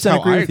 100% And that's how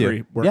agree I with you.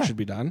 agree work Yeah. should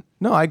be done.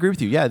 No, I agree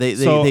with you. Yeah,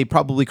 So- they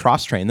probably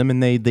cross-train them,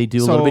 and they do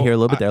a little So, bit here, a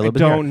little bit there, a I little bit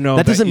there. don't know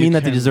That that doesn't you mean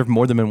that they can- deserve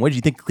more than minimum wage.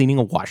 You think cleaning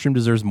a washroom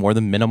deserves more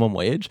than minimum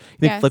wage? You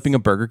think Yes. flipping a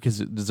burger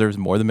deserves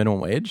more than minimum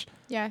wage?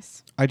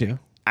 Yes. I do.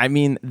 I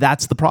mean,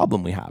 that's the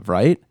problem we have,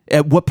 right?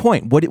 At what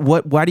point?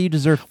 Why do you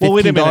deserve $15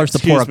 Wait a minute. to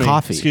pour a Excuse me.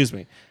 coffee? Excuse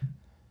me.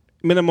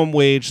 Minimum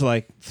wage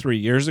like 3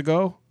 years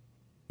ago?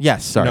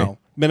 Yes, sorry. No.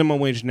 Minimum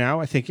wage now,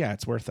 I think, yeah,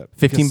 it's worth it.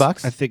 15 Because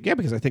bucks? I think, yeah,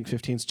 because I think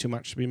 15 is too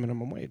much to be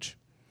minimum wage.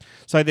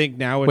 So I think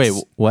now it's.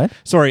 Wait, what?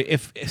 Sorry,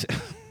 if.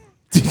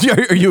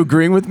 Are you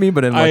agreeing with me,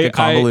 but in like a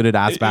convoluted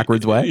ass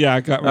backwards way? Yeah,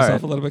 I got All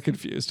myself right. a little bit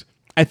confused.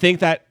 I think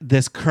that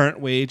this current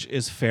wage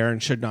is fair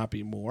and should not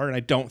be more, and I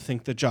don't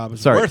think the job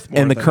is Sorry, worth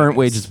more. and the than current it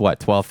wage is what,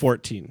 12?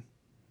 14.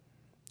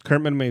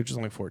 Current minimum wage is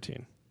only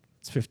 14.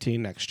 It's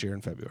 15 next year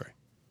in February.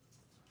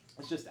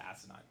 It's just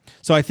asinine.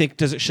 So I think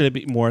should it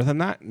be more than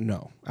that?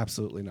 No,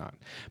 absolutely not.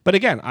 But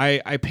again,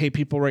 I pay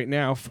people right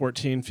now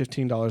 $14,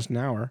 $15 an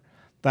hour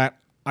that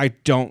I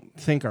don't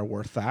think are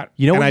worth that.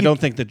 You know and what I you- don't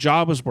think the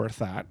job is worth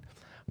that.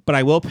 But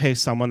I will pay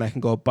someone that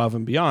can go above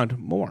and beyond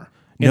more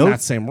in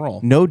that same role.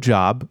 No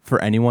job for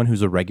anyone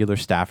who's a regular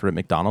staffer at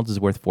McDonald's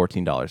is worth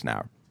 $14 an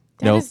hour.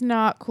 That is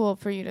not cool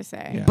for you to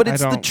say. Yeah. But I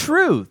it's the don't-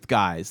 truth,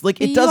 guys. Like,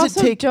 But it doesn't you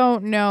also take.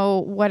 don't know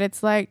what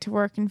it's like to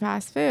work in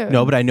fast food.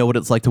 No, but I know what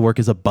it's like to work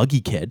as a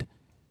buggy kid.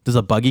 Does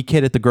a buggy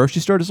kid at the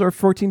grocery store deserve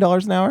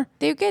 $14 an hour?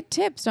 They get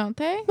tips, don't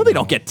they? No, they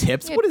don't get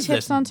tips. They What get is tips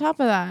this? on top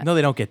of that? No,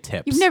 they don't get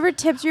tips. You've never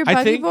tipped your I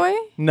buggy think- boy?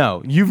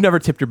 No, you've never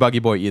tipped your buggy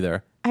boy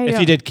either. I If don't.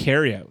 you did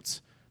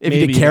carryouts. If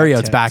you maybe did got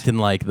carryouts tipped. back in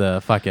like the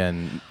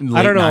fucking late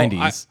I don't know.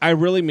 90s. I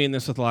really mean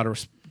this with a lot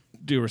of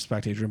due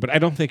respect, Adrian, but I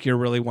don't think you're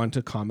really one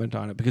to comment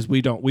on it because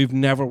we've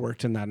never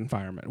worked in that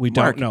environment. We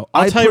Mark, don't know.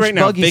 I I'll tell you pushed right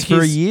now, buggies for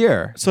a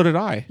year. So did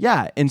I.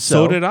 Yeah, and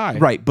So did I.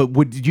 Right, but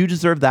would you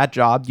deserve that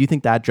job? Do you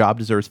think that job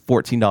deserves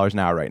 $14 an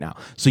hour right now?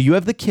 So you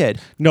have the kid.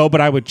 No, but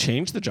I would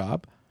change the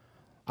job.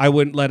 I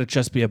wouldn't let it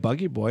just be a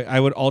buggy boy. I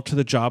would alter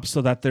the job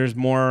so that there's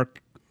more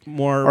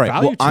All right,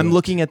 value well, to I'm it.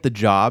 looking at the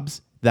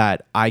jobs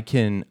that I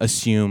can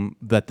assume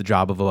that the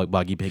job of a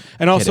buggy pig.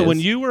 And also, kid when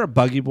is. you were a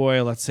buggy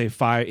boy, let's say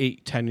 5,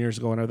 8, 10 years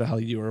ago, whenever the hell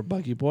you were a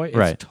buggy boy, it's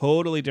Right.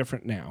 totally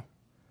different now.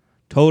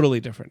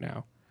 Totally different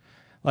now.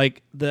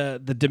 Like the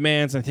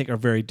demands, I think, are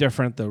very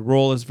different. The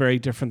role is very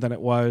different than it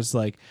was.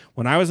 Like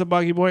when I was a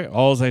buggy boy,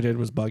 all I did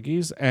was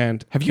buggies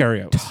and have you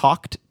carryouts.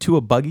 talked to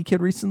a buggy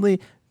kid recently?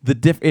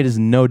 It is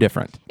no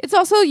different. It's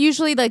also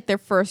usually like their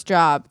first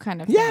job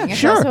kind of thing. Yeah, It's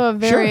sure, also a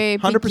very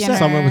 100%. beginner.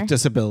 Someone with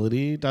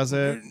disability does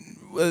it.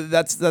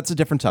 That's a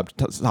different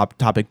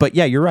topic. But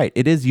yeah, you're right.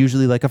 It is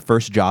usually like a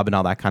first job and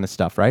all that kind of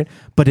stuff, right?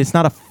 But it's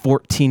not a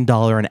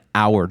 $14 an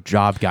hour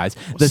job, guys.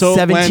 The So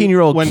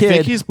 17-year-old when kid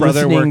Vicky's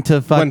brother listening worked,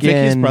 to fucking... when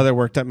Vicky's brother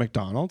worked at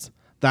McDonald's,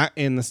 That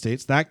in the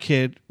States, that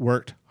kid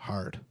worked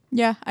hard.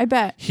 Yeah, I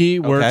bet. He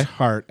worked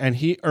hard, and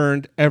he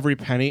earned every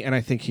penny, and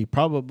I think he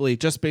probably,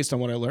 just based on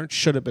what I learned,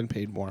 should have been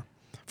paid more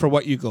for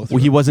what you go through.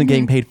 Well, he wasn't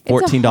getting paid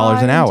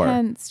 $14 an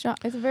hour. It's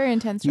a very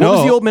intense job. What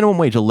was the old minimum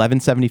wage?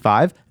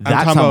 $11.75.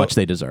 That's how much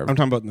they deserve. I'm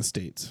talking about in the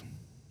States.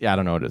 Yeah, I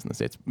don't know what it is in the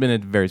States. And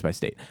it varies by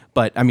state.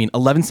 But I mean,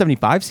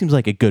 $11.75 seems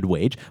like a good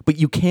wage, but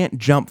you can't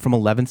jump from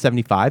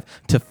 $11.75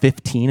 to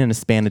 $15 in a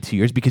span of 2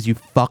 years because you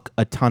fuck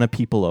a ton of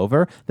people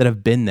over that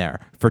have been there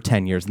for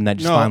 10 years and that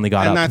just finally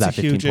got up to that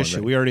 15 and that's a huge issue.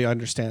 rate. We already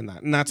understand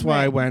that. And that's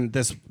why when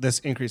this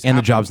increase and happened,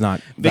 the job's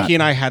not Vicky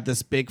and I had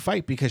this big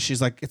fight because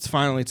she's like, it's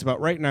about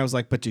right. And I was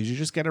like, but did you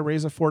just get a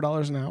raise of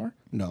 $4 an hour?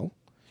 No.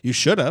 You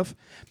should have,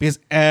 because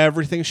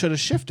everything should have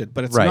shifted,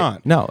 but it's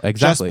not. No,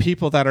 exactly. Just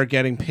people that are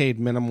getting paid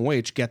minimum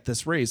wage get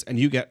this raise, and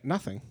you get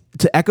nothing.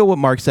 To echo what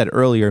Mark said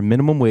earlier,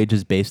 minimum wage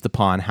is based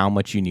upon how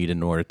much you need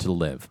in order to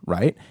live,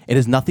 right? It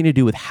has nothing to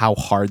do with how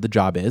hard the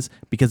job is,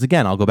 because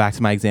again, I'll go back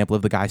to my example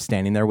of the guy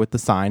standing there with the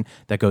sign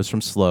that goes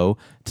from slow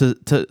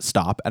to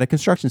stop at a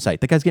construction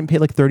site. That guy's getting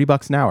paid like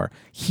 $30 an hour.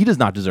 He does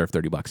not deserve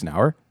 $30 an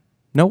hour.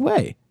 No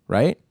way,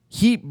 right?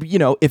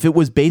 If it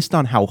was based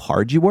on how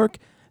hard you work,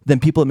 then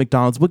people at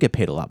McDonald's will get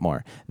paid a lot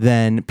more.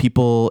 Then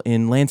people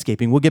in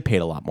landscaping will get paid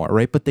a lot more,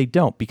 right? But they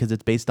don't, because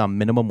it's based on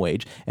minimum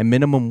wage, and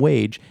minimum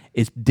wage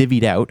is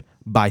divvied out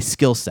by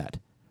skill set.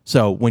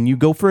 So when you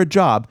go for a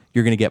job,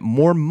 you're going to get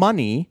more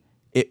money.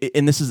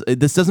 And this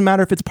doesn't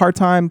matter if it's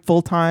part-time,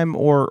 full-time,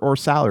 or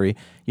salary.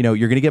 You're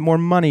going to get more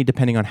money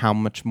depending on how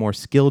much more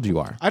skilled you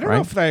are. I don't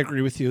know if I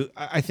agree with you.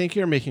 I think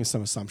you're making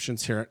some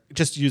assumptions here,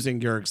 just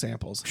using your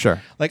examples.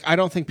 Sure. Like, I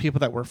don't think people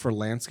that work for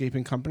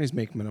landscaping companies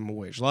make minimum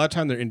wage. A lot of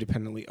time they're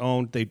independently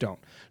owned. They don't.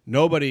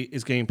 Nobody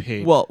is getting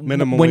paid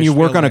minimum wage. When you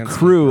work on a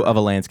crew of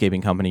a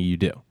landscaping company, you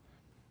do.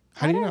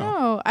 How do you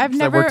know? I've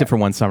never worked it for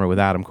one summer with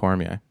Adam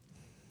Cormier.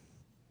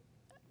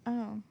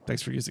 Oh.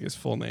 Thanks for using his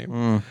full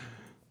name.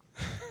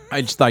 I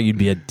just thought you'd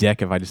be a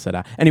dick if I just said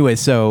that. Anyway,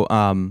 so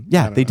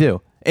they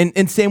do.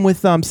 And same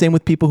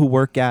with people who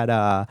work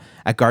at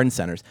garden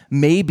centers.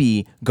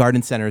 Maybe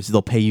garden centers,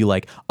 they'll pay you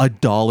like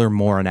 $1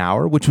 more an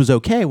hour, which was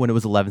okay when it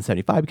was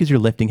 $11.75 because you're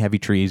lifting heavy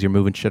trees, you're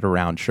moving shit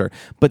around, sure.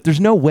 But there's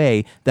no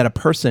way that a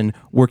person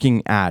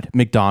working at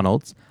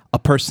McDonald's, a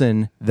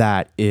person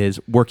that is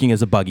working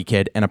as a buggy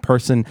kid, and a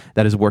person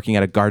that is working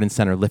at a garden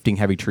center lifting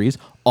heavy trees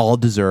all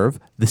deserve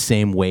the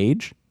same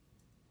wage.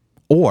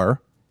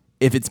 Or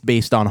if it's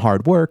based on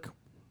hard work,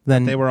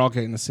 then they were all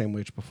getting the same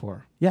wage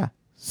before. Yeah.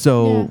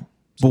 So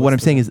but what I'm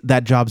saying is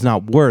that job's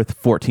not worth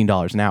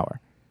 $14 an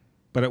hour.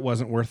 But it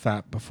wasn't worth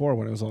that before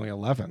when it was only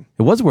 11.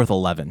 It was worth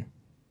 11.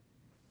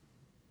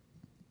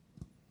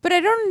 But I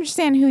don't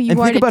understand who you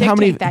are to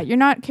dictate that. You're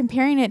not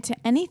comparing it to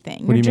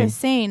anything. You're just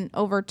saying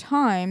over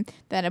time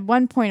that at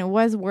one point it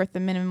was worth the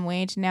minimum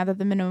wage. Now that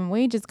the minimum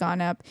wage has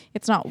gone up,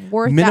 it's not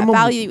worth that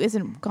value.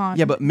 Isn't gone.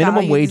 Yeah, but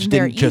minimum wage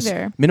didn't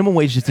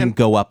didn't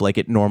go up like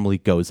it normally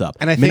goes up.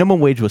 And I think minimum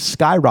wage was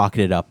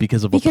skyrocketed up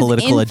because of a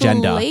political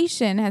agenda.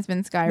 Inflation has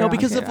been skyrocketed. No,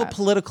 because of a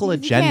political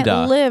agenda. You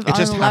can't live on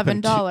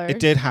 $11. It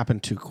did happen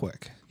too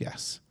quick.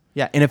 Yes.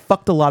 Yeah, and it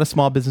fucked a lot of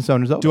small business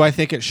owners over. Do I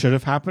think it should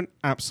have happened?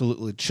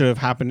 Absolutely. It should have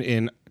happened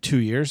in 2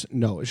 years?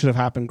 No. It should have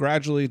happened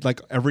gradually,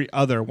 like every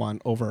other one,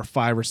 over a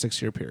 5 or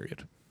 6 year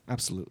period.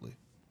 Absolutely.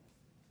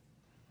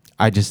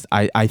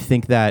 I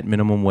think that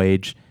minimum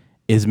wage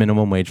is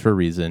minimum wage for a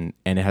reason,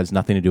 and it has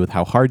nothing to do with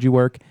how hard you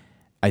work.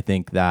 I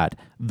think that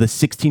the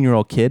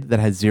 16-year-old kid that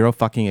has zero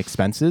fucking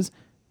expenses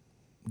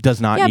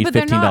does not need $15 an hour. Yeah, but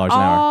they're not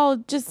all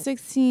just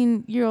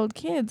 16-year-old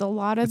kids. A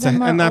lot of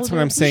them are and that's what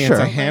I'm saying. Sure.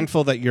 It's a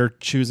handful that you're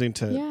choosing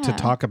to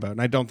talk about,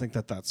 and I don't think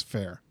that that's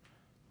fair.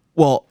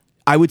 Well,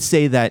 I would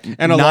say that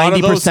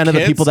 90% of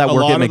the people that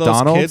work at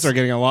McDonald's, those kids are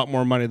getting a lot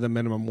more money than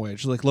minimum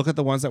wage. Like, look at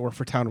the ones that work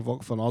for Town of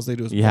Oakville, and all they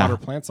do is water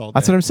plants all day.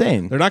 That's what I'm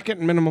saying. They're not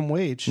getting minimum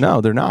wage.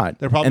 No, they're not.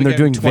 They're probably and they're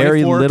doing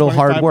very little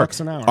hard work.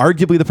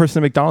 Arguably, the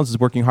person at McDonald's is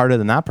working harder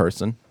than that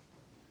person.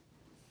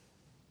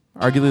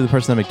 Anyways,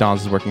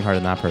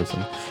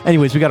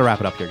 we got to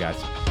wrap it up here, guys.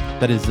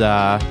 That is,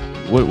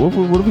 what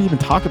did we even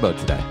talk about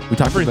today? We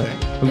talked everything.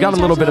 We got a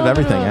little bit of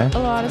everything, A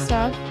lot of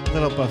stuff. A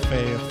little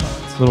buffet of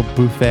thoughts. Little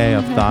buffet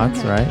of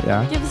thoughts, right?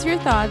 Yeah. Give us your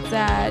thoughts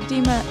at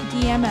DM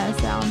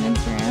us on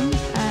Instagram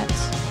at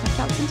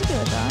Thoughts and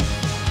Tequila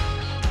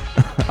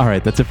Thoughts. All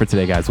right, that's it for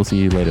today, guys. We'll see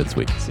you later this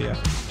week. See ya.